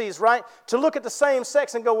tendencies, right, to look at the same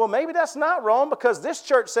sex and go, well, maybe that's not wrong because this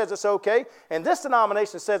church says it's okay, and this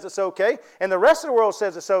denomination says it's okay, and the rest of the world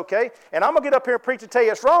says it's okay, and I'm going to get up here and preach and tell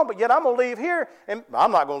you it's wrong, but yet I'm going to leave here, and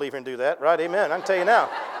I'm not going to leave here and do that, right? Amen. I can tell you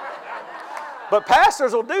now. But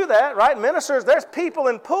pastors will do that, right? Ministers, there's people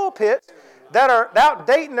in pulpits that are out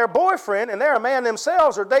dating their boyfriend, and they're a man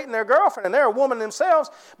themselves, or dating their girlfriend, and they're a woman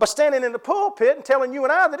themselves, but standing in the pulpit and telling you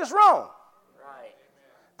and I that it's wrong.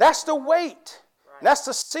 That's the weight. Right. That's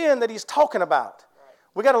the sin that he's talking about. Right.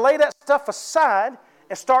 We got to lay that stuff aside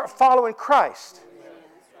and start following Christ. Amen.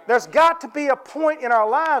 There's got to be a point in our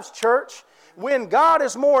lives, church, when God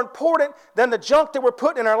is more important than the junk that we're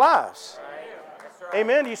putting in our lives. Right. Right.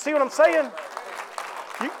 Amen. Do you see what I'm saying?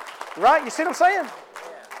 Right? You see what I'm saying?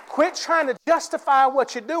 Quit trying to justify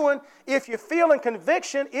what you're doing. If you're feeling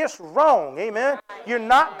conviction, it's wrong. Amen? You're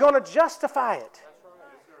not going to justify it.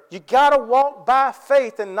 You got to walk by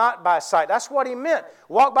faith and not by sight. That's what he meant.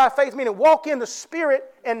 Walk by faith, meaning walk in the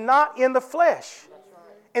Spirit and not in the flesh.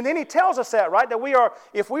 And then he tells us that, right? That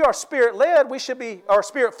if we are Spirit-led, we should be, or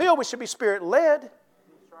Spirit-filled, we should be Spirit-led.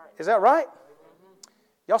 Is that right?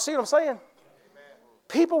 Y'all see what I'm saying?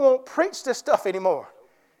 People won't preach this stuff anymore.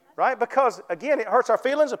 Right? Because, again, it hurts our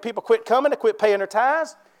feelings if people quit coming, they quit paying their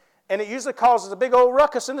tithes, and it usually causes a big old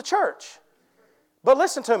ruckus in the church. But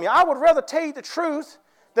listen to me, I would rather tell you the truth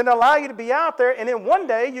than allow you to be out there, and then one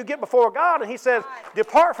day you get before God and he says,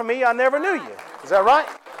 depart from me, I never knew you. Is that right?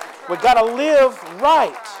 We've got to live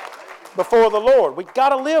right before the Lord. We've got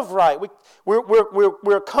to live right.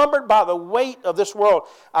 We're cumbered by the weight of this world.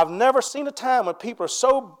 I've never seen a time when people are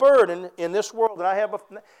so burdened in this world than I have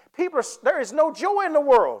before. There is no joy in the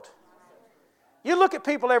world. You look at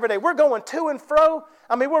people every day. We're going to and fro.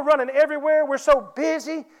 I mean, we're running everywhere. We're so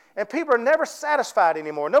busy, and people are never satisfied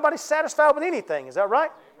anymore. Nobody's satisfied with anything. Is that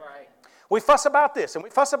right? Right. We fuss about this, and we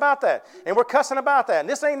fuss about that, and we're cussing about that, and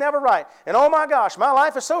this ain't never right. And oh my gosh, my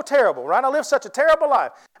life is so terrible, right? I live such a terrible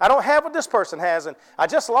life. I don't have what this person has, and I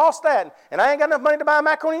just lost that, and I ain't got enough money to buy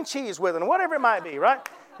macaroni and cheese with, and whatever it might be, right?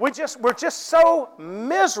 We're just so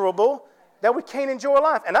miserable that we can't enjoy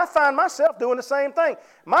life. And I find myself doing the same thing.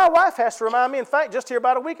 My wife has to remind me, in fact, just here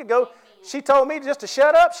about a week ago, she told me just to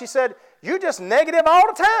shut up. She said, you're just negative all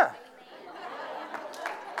the time.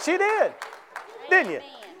 She did, didn't you?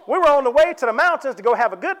 We were on the way to the mountains to go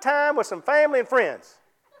have a good time with some family and friends.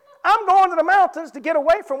 I'm going to the mountains to get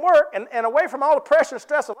away from work and away from all the pressure and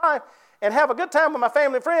stress of life and have a good time with my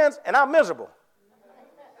family and friends, and I'm miserable.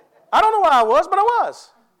 I don't know why I was, but I was.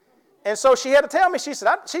 And so she had to tell me, she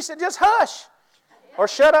said, just hush. Or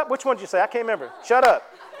shut up. Which one did you say? I can't remember. Shut up.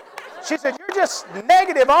 She said, you're just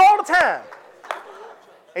negative all the time.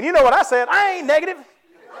 And you know what I said? I ain't negative.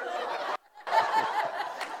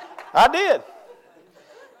 I did.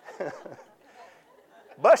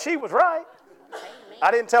 But she was right.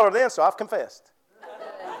 I didn't tell her then, so I've confessed.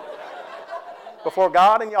 Before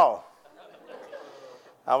God and y'all.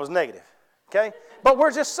 I was negative. Okay? But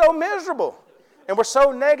we're just so miserable. And we're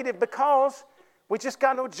so negative because we just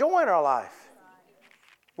got no joy in our life.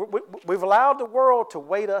 We've allowed the world to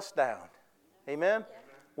weight us down. Amen?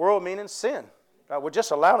 World meaning sin. Right? We're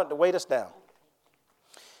just allowing it to weight us down.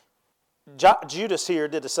 Judas here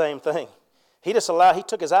did the same thing. He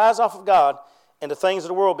took his eyes off of God, and the things of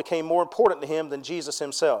the world became more important to him than Jesus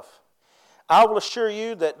himself. I will assure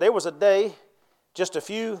you that there was a day, just a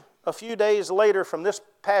few days later from this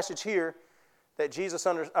passage here, that Judas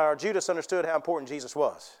understood how important Jesus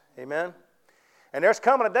was. Amen? And there's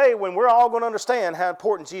coming a day when we're all going to understand how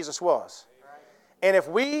important Jesus was. And if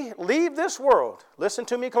we leave this world, listen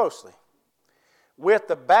to me closely, with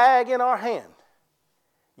the bag in our hand,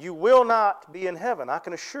 you will not be in heaven. I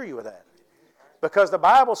can assure you of that. Because the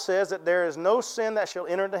Bible says that there is no sin that shall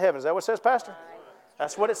enter into heaven. Is that what it says, Pastor?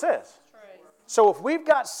 That's what it says. So if we've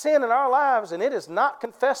got sin in our lives and it is not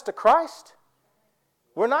confessed to Christ,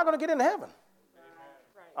 we're not going to get into heaven.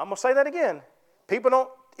 I'm going to say that again. People don't,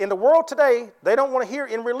 in the world today, they don't want to hear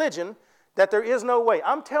in religion that there is no way.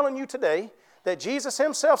 I'm telling you today that Jesus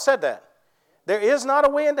himself said that. There is not a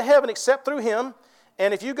way into heaven except through him.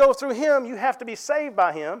 And if you go through him, you have to be saved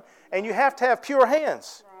by him. And you have to have pure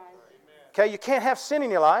hands. Okay, you can't have sin in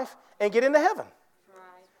your life and get into heaven.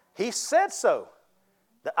 He said so.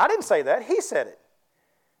 I didn't say that. He said it.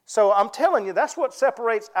 So I'm telling you, that's what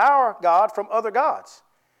separates our God from other gods.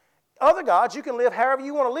 Other gods, you can live however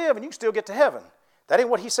you want to live and you can still get to heaven. That ain't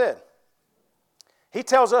what he said. He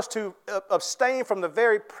tells us to abstain from the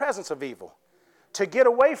very presence of evil, to get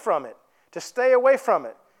away from it, to stay away from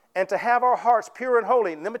it, and to have our hearts pure and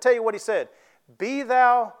holy. And let me tell you what he said. Be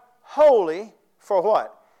thou holy for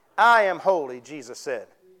what? I am holy, Jesus said.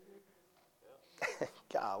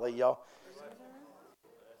 Golly, y'all.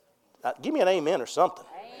 Give me an amen or something.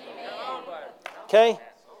 Okay?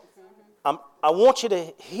 I want you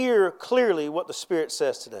to hear clearly what the Spirit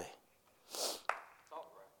says today.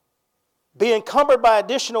 Being encumbered by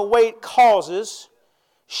additional weight causes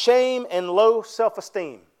shame and low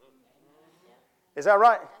self-esteem. Is that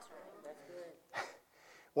right?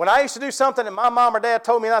 When I used to do something that my mom or dad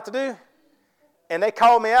told me not to do, and they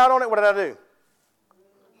called me out on it, what did I do?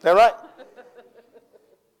 Is that right?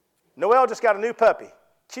 Noelle just got a new puppy,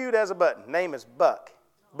 cute as a button. Name is Buck.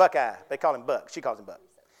 Buckeye. They call him Buck. She calls him Buck.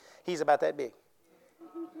 He's about that big.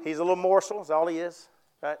 He's a little morsel, that's all he is.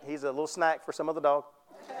 Right? He's a little snack for some other dog.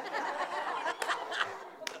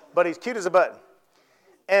 But he's cute as a button.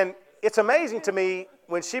 And it's amazing to me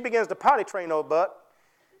when she begins to potty train old Buck,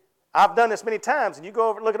 I've done this many times, and you go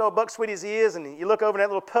over and look at old Buck Sweet as he is, and you look over in that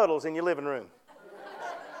little puddles in your living room.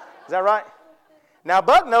 Is that right? Now,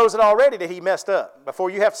 Buck knows it already that he messed up before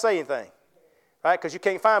you have to say anything, right? Because you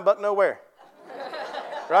can't find Buck nowhere,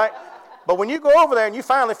 right? But when you go over there and you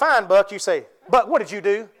finally find Buck, you say, Buck, what did you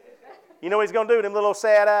do? You know what he's going to do, them little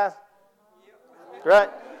sad eyes? Right?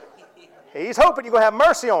 He's hoping you're going to have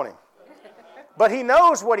mercy on him. But he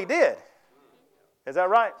knows what he did. Is that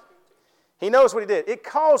right? He knows what he did. It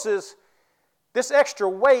causes, this extra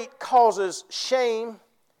weight causes shame,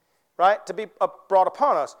 right, to be brought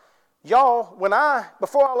upon us. Y'all,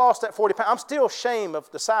 before I lost that 40 pounds, I'm still ashamed of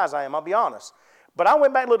the size I am, I'll be honest. But I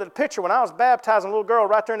went back and looked at the picture when I was baptizing a little girl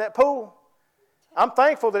right there in that pool. I'm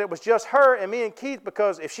thankful that it was just her and me and Keith,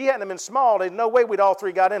 because if she hadn't been small, there's no way we'd all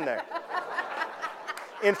three got in there.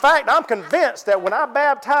 In fact, I'm convinced that when I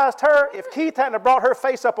baptized her, if Keith hadn't have brought her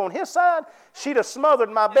face up on his side, she'd have smothered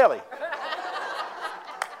my belly.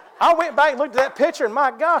 I went back and looked at that picture, and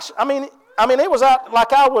my gosh, I mean, it was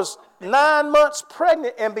like I was 9 months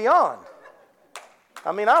pregnant and beyond.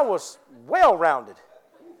 I mean, I was well-rounded.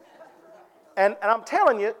 And I'm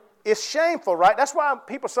telling you, it's shameful, right? That's why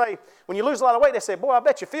people say, when you lose a lot of weight, they say, boy, I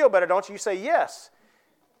bet you feel better, don't you? You say, yes.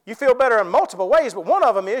 You feel better in multiple ways, but one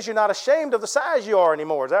of them is you're not ashamed of the size you are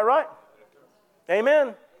anymore. Is that right?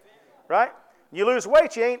 Amen? Right? You lose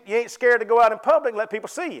weight, you ain't scared to go out in public and let people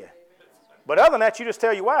see you. But other than that, you just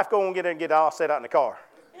tell your wife, go and get in and get it all set out in the car.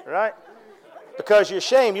 Right? Because you're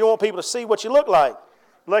ashamed. You don't want people to see what you look like.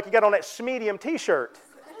 Like you got on that Smedium t-shirt.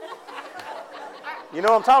 You know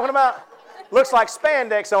what I'm talking about? Looks like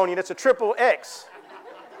spandex on you, and it's a XXX.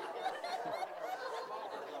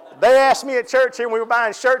 They asked me at church here when we were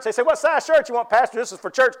buying shirts, they said, what size shirt you want, Pastor? This is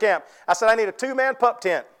for church camp. I said, I need a 2-man pup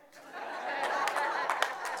tent.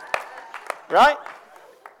 Right?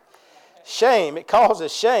 Shame. It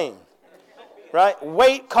causes shame. Right?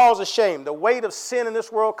 Weight causes shame. The weight of sin in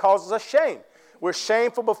this world causes us shame. We're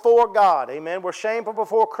shameful before God. Amen? We're shameful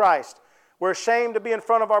before Christ. We're ashamed to be in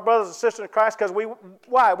front of our brothers and sisters in Christ because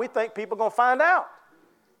why? We think people are going to find out.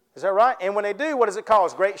 Is that right? And when they do, what does it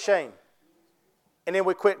cause? Great shame. And then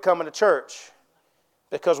we quit coming to church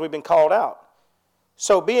because we've been called out.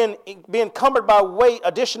 So being encumbered by weight,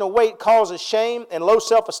 additional weight, causes shame and low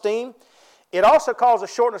self-esteem. It also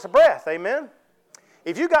causes shortness of breath. Amen?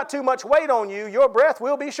 If you got too much weight on you, your breath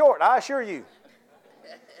will be short, I assure you.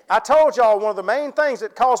 I told y'all one of the main things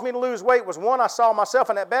that caused me to lose weight was, one, I saw myself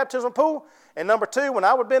in that baptism pool, and number two, when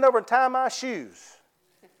I would bend over and tie my shoes.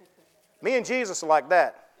 Me and Jesus are like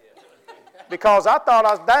that. Because I thought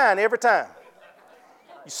I was dying every time.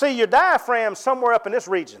 You see, your diaphragm's somewhere up in this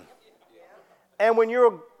region. And when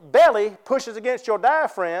your belly pushes against your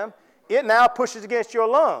diaphragm, it now pushes against your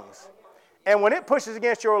lungs. And when it pushes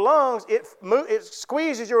against your lungs, it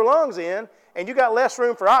squeezes your lungs in, and you got less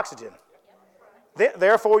room for oxygen.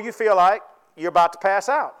 Therefore, you feel like you're about to pass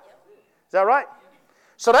out. Is that right?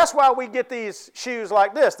 So that's why we get these shoes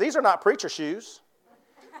like this. These are not preacher shoes.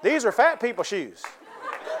 These are fat people shoes.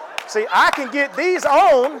 See, I can get these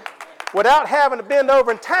on without having to bend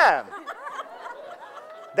over in time.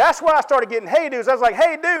 That's why I started getting Hey Dudes. I was like,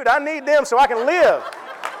 hey, dude, I need them so I can live.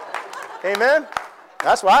 Amen?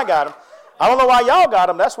 That's why I got them. I don't know why y'all got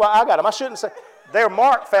them. That's why I got them. I shouldn't say they're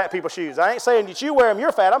marked fat people shoes. I ain't saying that you wear them,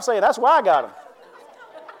 you're fat. I'm saying that's why I got them.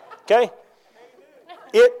 Okay?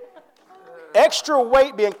 Extra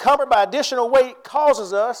weight, being covered by additional weight,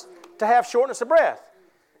 causes us to have shortness of breath.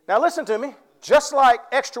 Now listen to me. Just like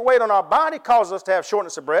extra weight on our body causes us to have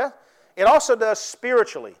shortness of breath, it also does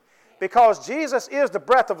spiritually. Because Jesus is the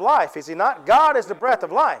breath of life, is He not? God is the breath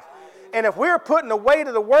of life. And if we're putting the weight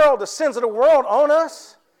of the world, the sins of the world on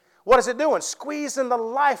us, what is it doing? Squeezing the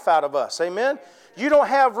life out of us. Amen? You don't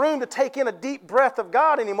have room to take in a deep breath of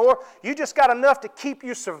God anymore. You just got enough to keep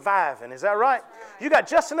you surviving. Is that right? You got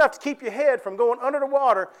just enough to keep your head from going under the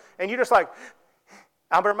water, and you're just like,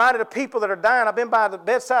 I'm reminded of people that are dying. I've been by the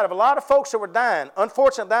bedside of a lot of folks that were dying,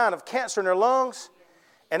 unfortunately dying of cancer in their lungs.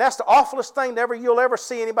 And that's the awfulest thing that you'll ever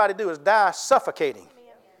see anybody do is die suffocating.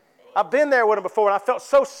 I've been there with them before, and I felt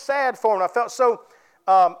so sad for them. I felt so,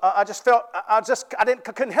 I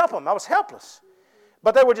couldn't help them. I was helpless.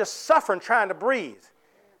 But they were just suffering trying to breathe.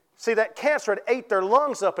 See, that cancer had ate their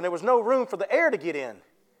lungs up, and there was no room for the air to get in.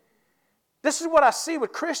 This is what I see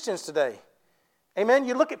with Christians today. Amen?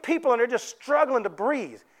 You look at people, and they're just struggling to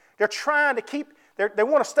breathe. They're trying to they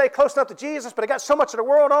want to stay close enough to Jesus, but they got so much of the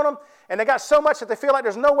world on them, and they got so much that they feel like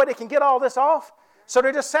there's no way they can get all this off. So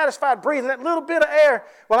they're just satisfied breathing that little bit of air.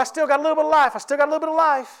 Well, I still got a little bit of life. I still got a little bit of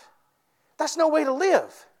life. That's no way to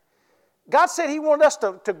live. God said he wanted us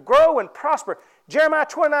to grow and prosper. Jeremiah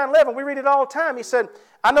 29:11, we read it all the time. He said,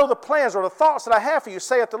 I know the plans or the thoughts that I have for you,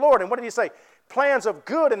 saith the Lord. And what did he say? Plans of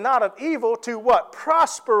good and not of evil to what?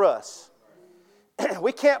 Prosper us.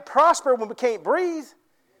 We can't prosper when we can't breathe.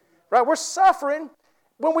 Right? We're suffering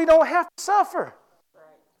when we don't have to suffer.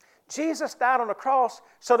 Jesus died on the cross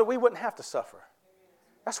so that we wouldn't have to suffer.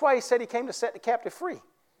 That's why he said he came to set the captive free.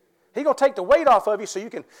 He's going to take the weight off of you so you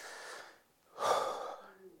can...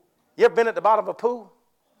 You ever been at the bottom of a pool?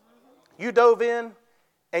 You dove in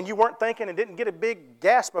and you weren't thinking and didn't get a big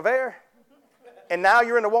gasp of air. And now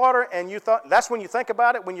you're in the water and you thought, that's when you think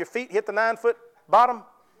about it, when your feet hit the 9-foot bottom.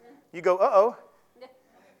 You go, uh-oh.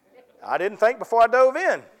 I didn't think before I dove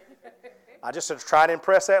in. I just tried to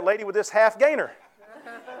impress that lady with this half gainer.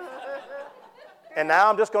 And now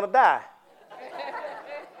I'm just going to die.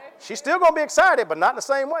 She's still going to be excited, but not in the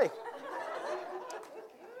same way.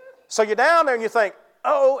 So you're down there and you think,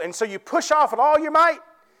 oh, and so you push off with all your might,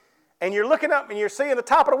 and you're looking up and you're seeing the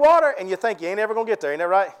top of the water, and you think you ain't ever going to get there. Ain't that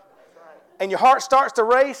right? And your heart starts to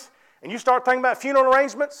race, and you start thinking about funeral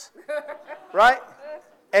arrangements, right?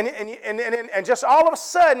 And just all of a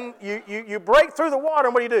sudden, you break through the water,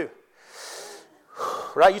 and what do?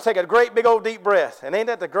 Right? You take a great big old deep breath, and ain't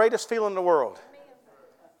that the greatest feeling in the world?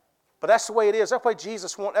 But that's the way it is. That's why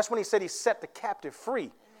Jesus wants. That's when he said he set the captive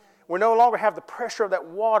free. We no longer have the pressure of that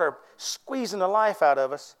water squeezing the life out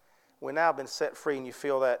of us. We've now been set free, and you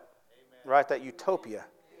feel that, right? That utopia,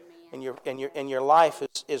 and your life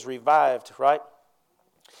is revived, right?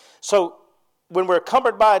 So when we're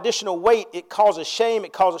cumbered by additional weight, it causes shame,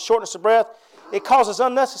 it causes shortness of breath, it causes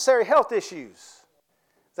unnecessary health issues.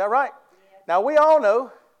 Is that right? Now we all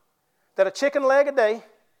know that a chicken leg a day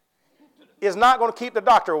is not going to keep the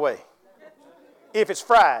doctor away if it's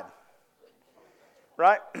fried.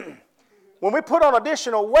 Right? When we put on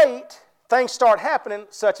additional weight, things start happening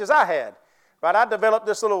such as I had. Right? I developed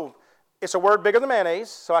this little, it's a word bigger than mayonnaise,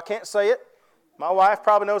 so I can't say it. My wife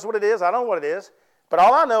probably knows what it is. I don't know what it is. But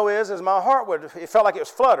all I know is my heart it felt like it was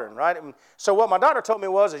fluttering, right? And so what my doctor told me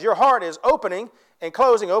is your heart is opening and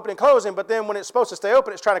closing, but then when it's supposed to stay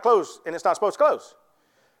open, it's trying to close, and it's not supposed to close.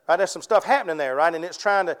 Right? There's some stuff happening there, right? And it's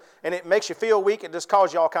trying to, and it makes you feel weak. It just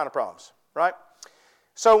causes you all kind of problems, right?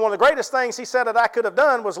 So one of the greatest things he said that I could have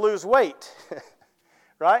done was lose weight,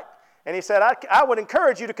 right? And he said, I would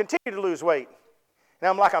encourage you to continue to lose weight. And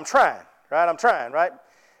I'm like, I'm trying, right?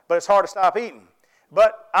 But it's hard to stop eating.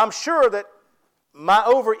 But I'm sure that my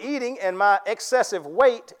overeating and my excessive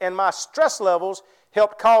weight and my stress levels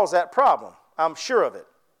helped cause that problem. I'm sure of it.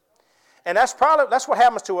 And that's what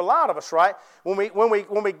happens to a lot of us, right? When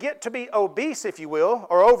we get to be obese, if you will,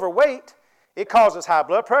 or overweight, it causes high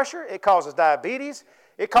blood pressure, it causes diabetes,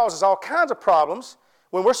 it causes all kinds of problems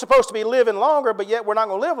when we're supposed to be living longer, but yet we're not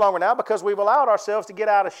going to live longer now because we've allowed ourselves to get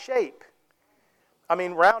out of shape. I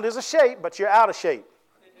mean, round is a shape, but you're out of shape.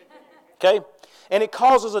 Okay? And it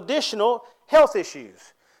causes additional health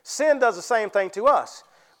issues. Sin does the same thing to us.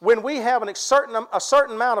 When we have a certain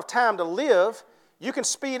amount of time to live, you can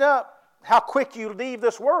speed up how quick you leave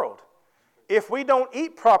this world. If we don't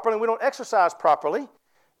eat properly and we don't exercise properly,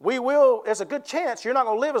 there's a good chance you're not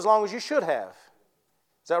going to live as long as you should have.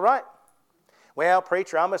 Is that right? Well,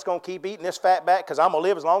 preacher, I'm just going to keep eating this fat back because I'm going to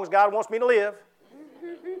live as long as God wants me to live.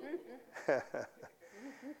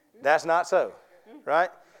 That's not so,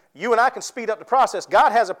 right? You and I can speed up the process.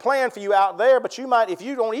 God has a plan for you out there, but you might, if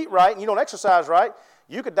you don't eat right and you don't exercise right,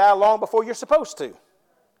 you could die long before you're supposed to,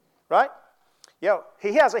 right?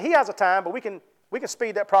 He has a time, but we can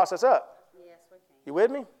speed that process up. Yes, we can. You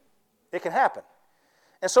with me? It can happen.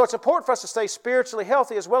 And so it's important for us to stay spiritually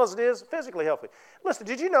healthy as well as it is physically healthy. Listen,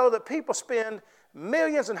 did you know that people spend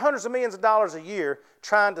millions and hundreds of millions of dollars a year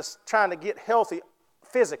trying to get healthy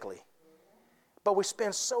physically? But we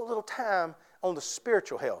spend so little time on the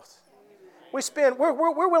spiritual health.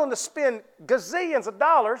 We're willing to spend gazillions of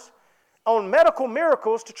dollars on medical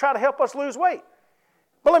miracles to try to help us lose weight.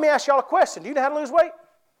 But let me ask y'all a question. Do you know how to lose weight?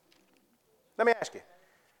 Let me ask you.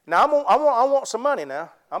 Now, I want some money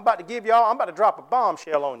now. I'm about to drop a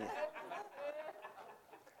bombshell on you.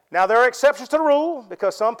 Now, there are exceptions to the rule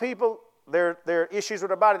because some people, there are issues with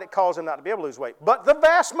their body that cause them not to be able to lose weight. But the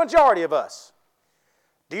vast majority of us,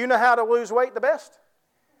 do you know how to lose weight the best?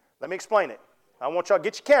 Let me explain it. I want y'all to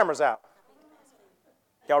get your cameras out.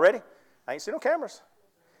 Y'all ready? I ain't seen no cameras.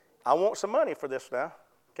 I want some money for this now.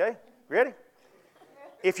 Okay? Ready?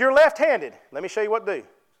 If you're left-handed, let me show you what to do.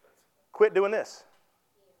 Quit doing this.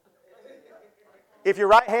 If you're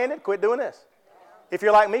right-handed, quit doing this. If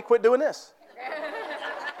you're like me, quit doing this.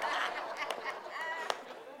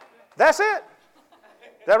 That's it.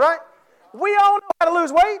 Is that right? We all know how to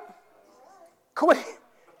lose weight. Quit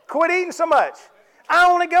Quit eating so much. I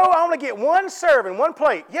only get one serving, one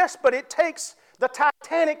plate. Yes, but it takes the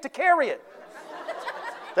Titanic to carry it.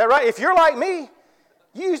 Is that right? If you're like me,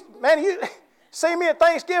 you see me at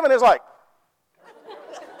Thanksgiving, it's like,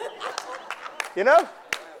 you know,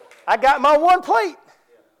 I got my one plate.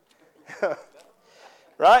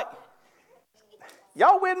 Right?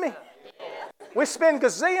 Y'all with me? We spend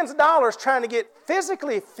gazillions of dollars trying to get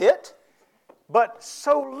physically fit, but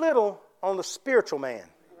so little on the spiritual man.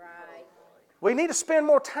 Right. We need to spend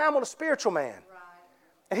more time on the spiritual man. Right.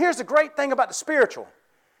 And here's the great thing about the spiritual.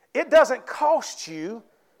 It doesn't cost you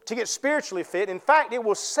to get spiritually fit. In fact, it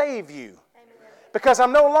will save you. Amen. Because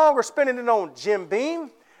I'm no longer spending it on Jim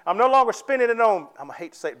Beam. I'm no longer spending it on, I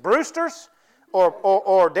hate to say it, Brewster's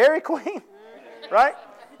or Dairy Queen. Right?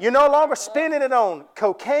 You're no longer spending it on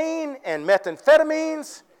cocaine and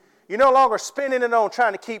methamphetamines. You're no longer spending it on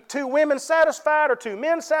trying to keep two women satisfied or two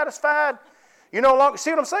men satisfied. You no longer, see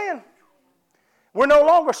what I'm saying? We're no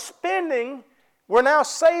longer spending, we're now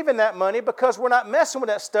saving that money because we're not messing with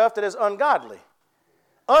that stuff that is ungodly.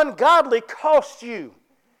 Ungodly costs you.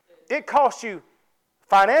 It costs you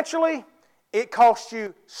financially. It costs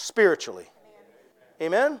you spiritually.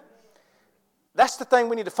 Amen? That's the thing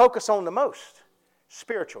we need to focus on the most.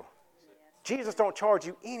 Spiritual. Jesus don't charge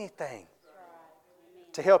you anything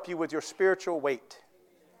to help you with your spiritual weight.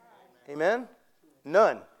 Amen?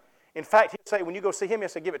 None. In fact, he'd say, when you go see him, he'll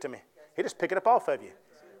say, give it to me. He'll just pick it up off of you.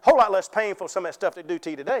 Whole lot less painful some of that stuff they do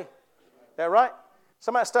to you today. Is that right?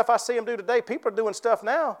 Some of that stuff I see them do today, people are doing stuff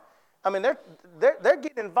now. I mean, they're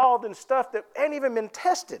getting involved in stuff that ain't even been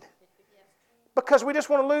tested because we just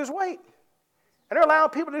want to lose weight. And they're allowing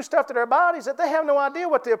people to do stuff to their bodies that they have no idea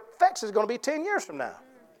what the effects is going to be 10 years from now.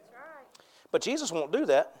 But Jesus won't do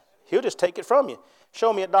that. He'll just take it from you.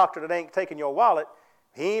 Show me a doctor that ain't taking your wallet.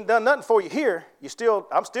 He ain't done nothing for you here.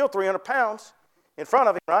 I'm still 300 pounds in front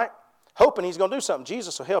of him, right? Hoping he's going to do something.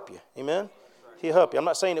 Jesus will help you. Amen? He'll help you. I'm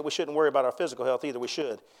not saying that we shouldn't worry about our physical health either. We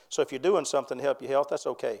should. So if you're doing something to help your health, that's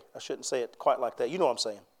okay. I shouldn't say it quite like that. You know what I'm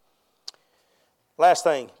saying. Last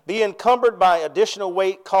thing. Being encumbered by additional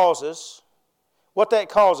weight causes... What that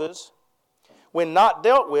causes, when not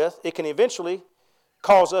dealt with, it can eventually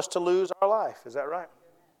cause us to lose our life. Is that right?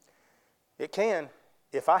 It can.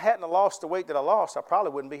 If I hadn't lost the weight that I lost, I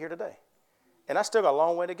probably wouldn't be here today. And I still got a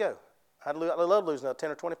long way to go. I'd love losing another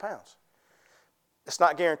 10 or 20 pounds. It's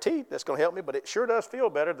not guaranteed that's going to help me, but it sure does feel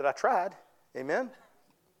better that I tried. Amen?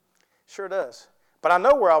 Sure does. But I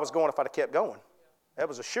know where I was going if I'd have kept going. That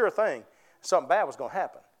was a sure thing. Something bad was going to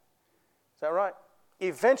happen. Is that right?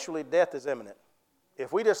 Eventually, death is imminent.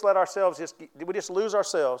 If we just let ourselves, we just lose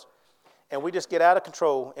ourselves and we just get out of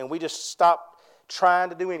control and we just stop trying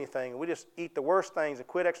to do anything and we just eat the worst things and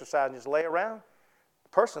quit exercising and just lay around, the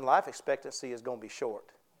person's life expectancy is going to be short.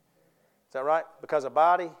 Is that right? Because a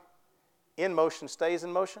body in motion stays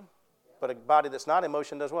in motion, but a body that's not in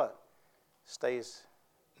motion does what? Stays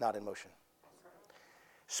not in motion.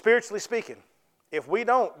 Spiritually speaking, if we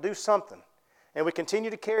don't do something and we continue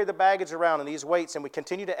to carry the baggage around in these weights and we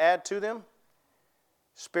continue to add to them,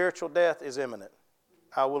 spiritual death is imminent.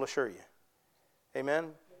 I will assure you. Amen?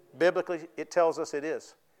 Biblically, it tells us it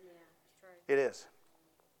is. Yeah, that's right. It is.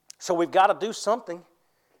 So we've got to do something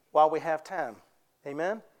while we have time.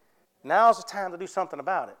 Amen? Now's the time to do something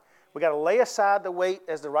about it. We've got to lay aside the weight,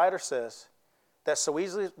 as the writer says, that so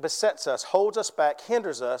easily besets us, holds us back,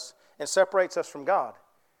 hinders us, and separates us from God.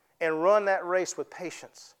 And run that race with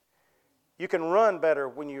patience. You can run better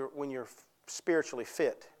when you're spiritually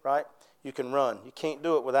fit, right? You can run. You can't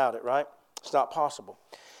do it without it, right? It's not possible.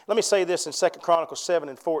 Let me say this in 2 Chronicles 7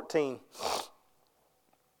 and 14.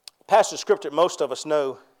 Passage of Scripture most of us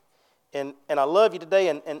know. And I love you today.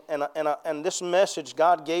 And this message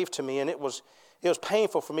God gave to me, and it was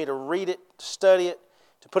painful for me to read it, to study it,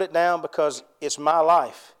 to put it down because it's my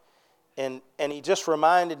life. And he just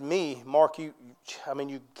reminded me, Mark, you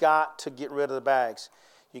got to get rid of the bags.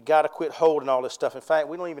 You got to quit holding all this stuff. In fact,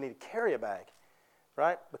 we don't even need to carry a bag.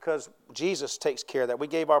 Right? Because Jesus takes care of that. We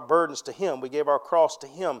gave our burdens to Him. We gave our cross to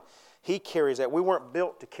Him. He carries that. We weren't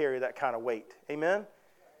built to carry that kind of weight. Amen?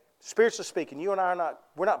 Spiritually speaking, you and I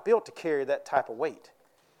we're not built to carry that type of weight.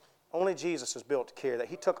 Only Jesus is built to carry that.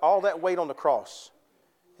 He took all that weight on the cross.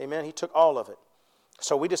 Amen? He took all of it.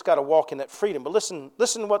 So we just got to walk in that freedom. But listen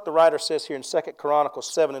to what the writer says here in 2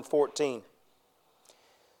 Chronicles 7 and 14.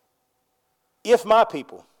 If my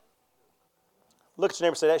people, look at your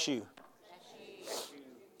neighbor and say, that's you.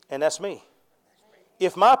 And that's me.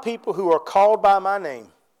 If my people who are called by my name,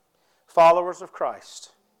 followers of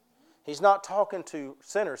Christ, he's not talking to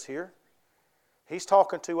sinners here. He's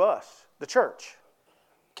talking to us, the church.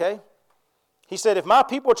 Okay? He said, if my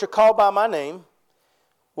people which are called by my name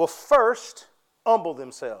will first humble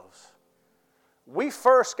themselves. We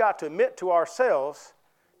first got to admit to ourselves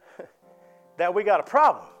that we got a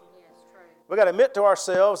problem. We got to admit to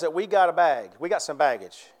ourselves that we got a bag. We got some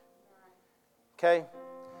baggage. Okay?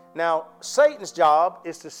 Now, Satan's job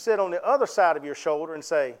is to sit on the other side of your shoulder and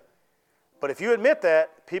say, but if you admit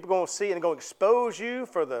that, people are going to see it and going to expose you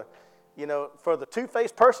for the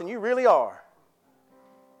two-faced person you really are.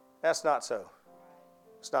 That's not so.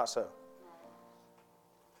 It's not so.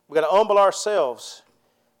 We got to humble ourselves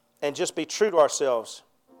and just be true to ourselves.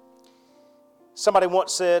 Somebody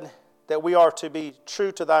once said that we are to be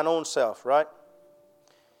true to thine own self, right?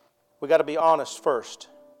 We got to be honest first.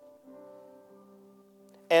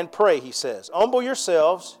 And pray, he says. Humble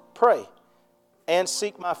yourselves, pray, and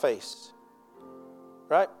seek my face.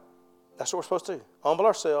 Right? That's what we're supposed to do. Humble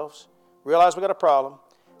ourselves, realize we got a problem,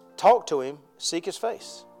 talk to him, seek his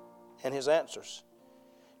face and his answers.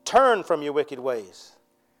 Turn from your wicked ways.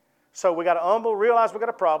 So we got to humble, realize we got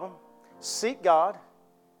a problem, seek God,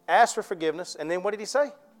 ask for forgiveness, and then what did he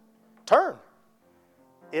say? Turn.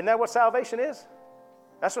 Isn't that what salvation is?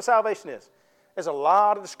 That's what salvation is. There's a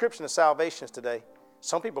lot of description of salvations today.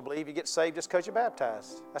 Some people believe you get saved just because you're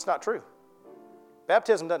baptized. That's not true.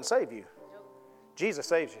 Baptism doesn't save you. Jesus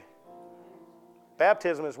saves you.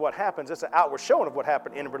 Baptism is what happens. It's an outward showing of what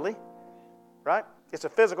happened inwardly. Right? It's a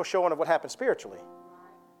physical showing of what happened spiritually.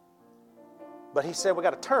 But he said we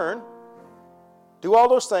got to turn, do all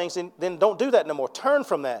those things, and then don't do that no more. Turn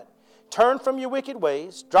from that. Turn from your wicked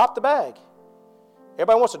ways. Drop the bag.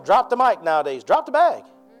 Everybody wants to drop the mic nowadays. Drop the bag.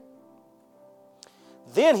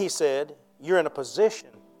 Then he said, you're in a position,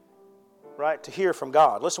 right, to hear from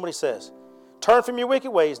God. Listen to what he says. Turn from your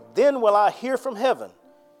wicked ways, then will I hear from heaven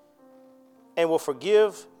and will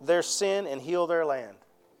forgive their sin and heal their land.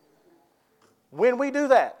 When we do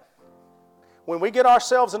that, when we get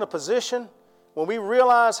ourselves in a position, when we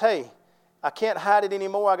realize, hey, I can't hide it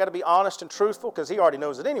anymore, I got to be honest and truthful because he already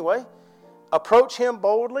knows it anyway, approach him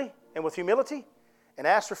boldly and with humility and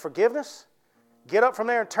ask for forgiveness. Get up from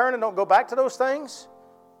there and turn and don't go back to those things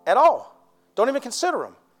at all. Don't even consider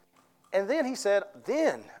them. And then he said,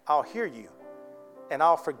 then I'll hear you and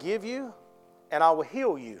I'll forgive you and I will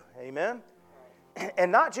heal you. Amen?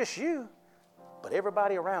 And not just you, but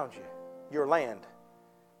everybody around you, your land.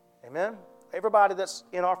 Amen? Everybody that's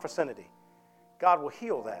in our vicinity. God will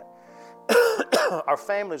heal that. Our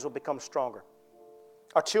families will become stronger.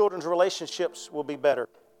 Our children's relationships will be better.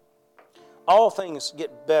 All things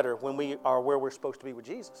get better when we are where we're supposed to be with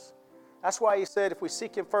Jesus. That's why he said if we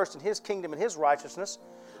seek him first in his kingdom and his righteousness,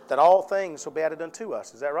 that all things will be added unto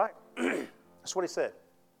us. Is that right? That's what he said.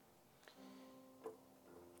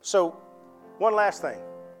 So, one last thing.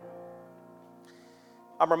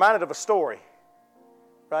 I'm reminded of a story,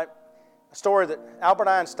 right? A story that Albert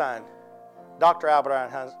Einstein, Dr.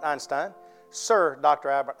 Albert Einstein, Sir Dr.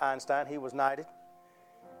 Albert Einstein, he was knighted.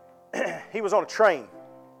 He was on a train.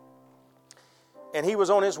 And he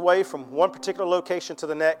was on his way from one particular location to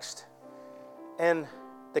the next. And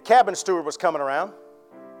the cabin steward was coming around.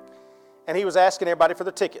 And he was asking everybody for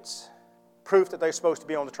their tickets. Proof that they're supposed to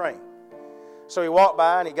be on the train. So he walked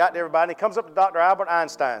by and he got to everybody. And he comes up to Dr. Albert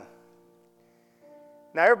Einstein.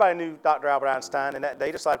 Now everybody knew Dr. Albert Einstein in that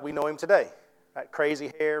day just like we know him today. Right?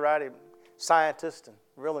 Crazy hair, right? A scientist and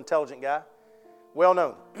real intelligent guy. Well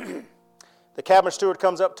known. The cabin steward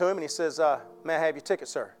comes up to him and he says, may I have your ticket,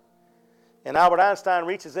 sir? And Albert Einstein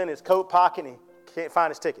reaches in his coat pocket and he can't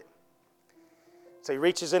find his ticket. So he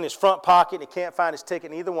reaches in his front pocket and he can't find his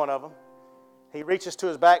ticket in either one of them. He reaches to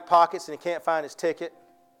his back pockets and he can't find his ticket.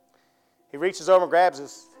 He reaches over and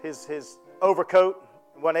grabs his overcoat,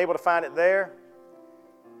 wasn't able to find it there.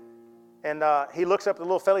 And he looks up at the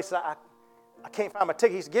little fella, he says, I can't find my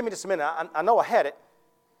ticket. He said, give me just a minute, I know I had it.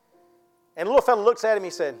 And the little fella looks at him, he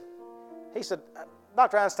said,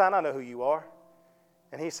 Dr. Einstein, I know who you are.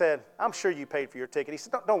 And he said, I'm sure you paid for your ticket. He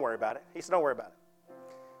said, don't worry about it. He said, don't worry about it.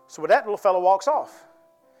 So with that, little fellow walks off.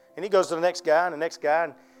 And he goes to the next guy and the next guy.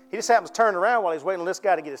 And he just happens to turn around while he's waiting on this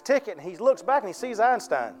guy to get his ticket. And he looks back and he sees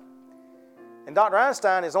Einstein. And Dr.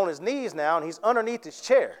 Einstein is on his knees now and he's underneath his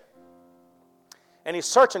chair. And he's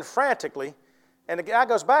searching frantically. And the guy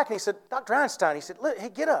goes back and he said, Dr. Einstein, he said, hey,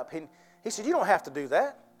 get up. He said, you don't have to do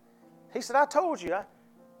that. He said, I told you,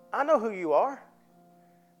 I know who you are.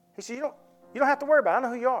 He said, you don't have to worry about it. I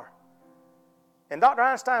know who you are. And Dr.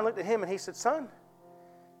 Einstein looked at him and he said, son,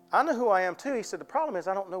 I know who I am too. He said, the problem is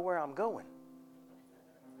I don't know where I'm going.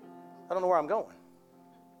 I don't know where I'm going.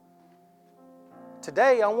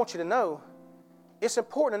 Today, I want you to know, it's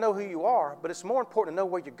important to know who you are, but it's more important to know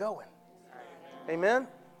where you're going. Amen? Amen.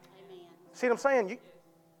 See what I'm saying?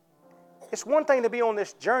 It's one thing to be on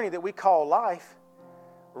this journey that we call life,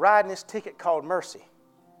 riding this ticket called mercy.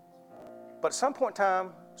 But at some point in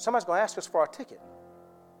time, somebody's going to ask us for our ticket.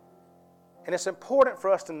 And it's important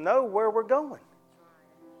for us to know where we're going,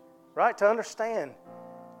 right? To understand,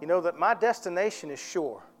 that my destination is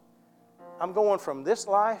sure. I'm going from this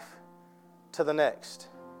life to the next.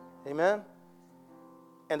 Amen?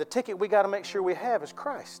 And the ticket we got to make sure we have is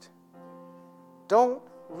Christ. Don't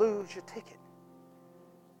lose your ticket.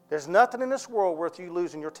 There's nothing in this world worth you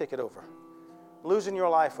losing your ticket over, losing your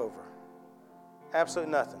life over.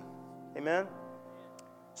 Absolutely nothing. Amen?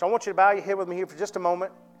 So I want you to bow your head with me here for just a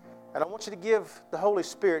moment, and I want you to give the Holy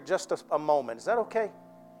Spirit just a moment. Is that okay?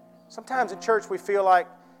 Sometimes in church we feel like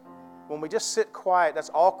when we just sit quiet, that's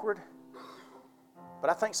awkward. But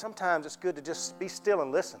I think sometimes it's good to just be still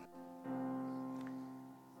and listen.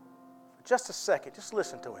 For just a second, just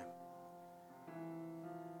listen to Him.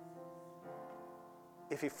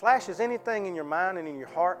 If He flashes anything in your mind and in your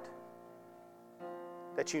heart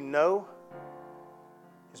that you know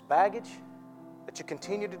is baggage, that you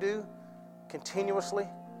continue to do continuously,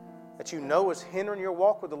 that you know is hindering your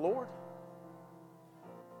walk with the Lord,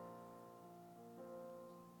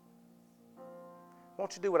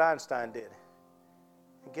 won't you do what Einstein did?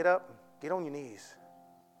 And get up, and get on your knees,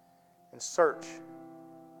 and search.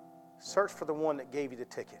 Search for the one that gave you the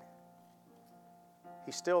ticket.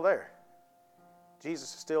 He's still there.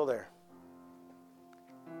 Jesus is still there.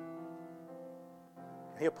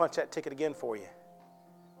 And He'll punch that ticket again for you.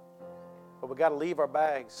 But we've got to leave our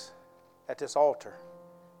bags at this altar,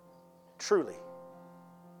 truly,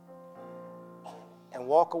 and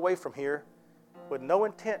walk away from here with no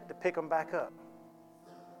intent to pick them back up.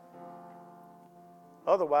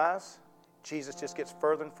 Otherwise, Jesus just gets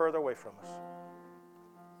further and further away from us.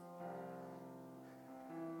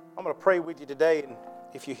 I'm going to pray with you today, and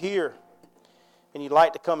if you're here and you'd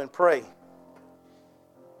like to come and pray,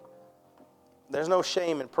 there's no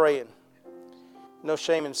shame in praying. No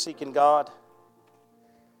shame in seeking God.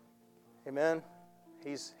 Amen.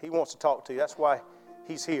 He wants to talk to you. That's why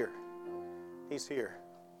He's here. He's here.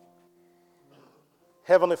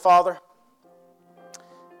 Heavenly Father,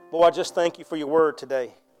 Lord, I just thank You for Your word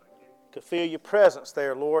today. To feel Your presence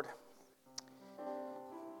there, Lord.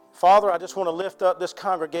 Father, I just want to lift up this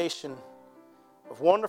congregation of wonderful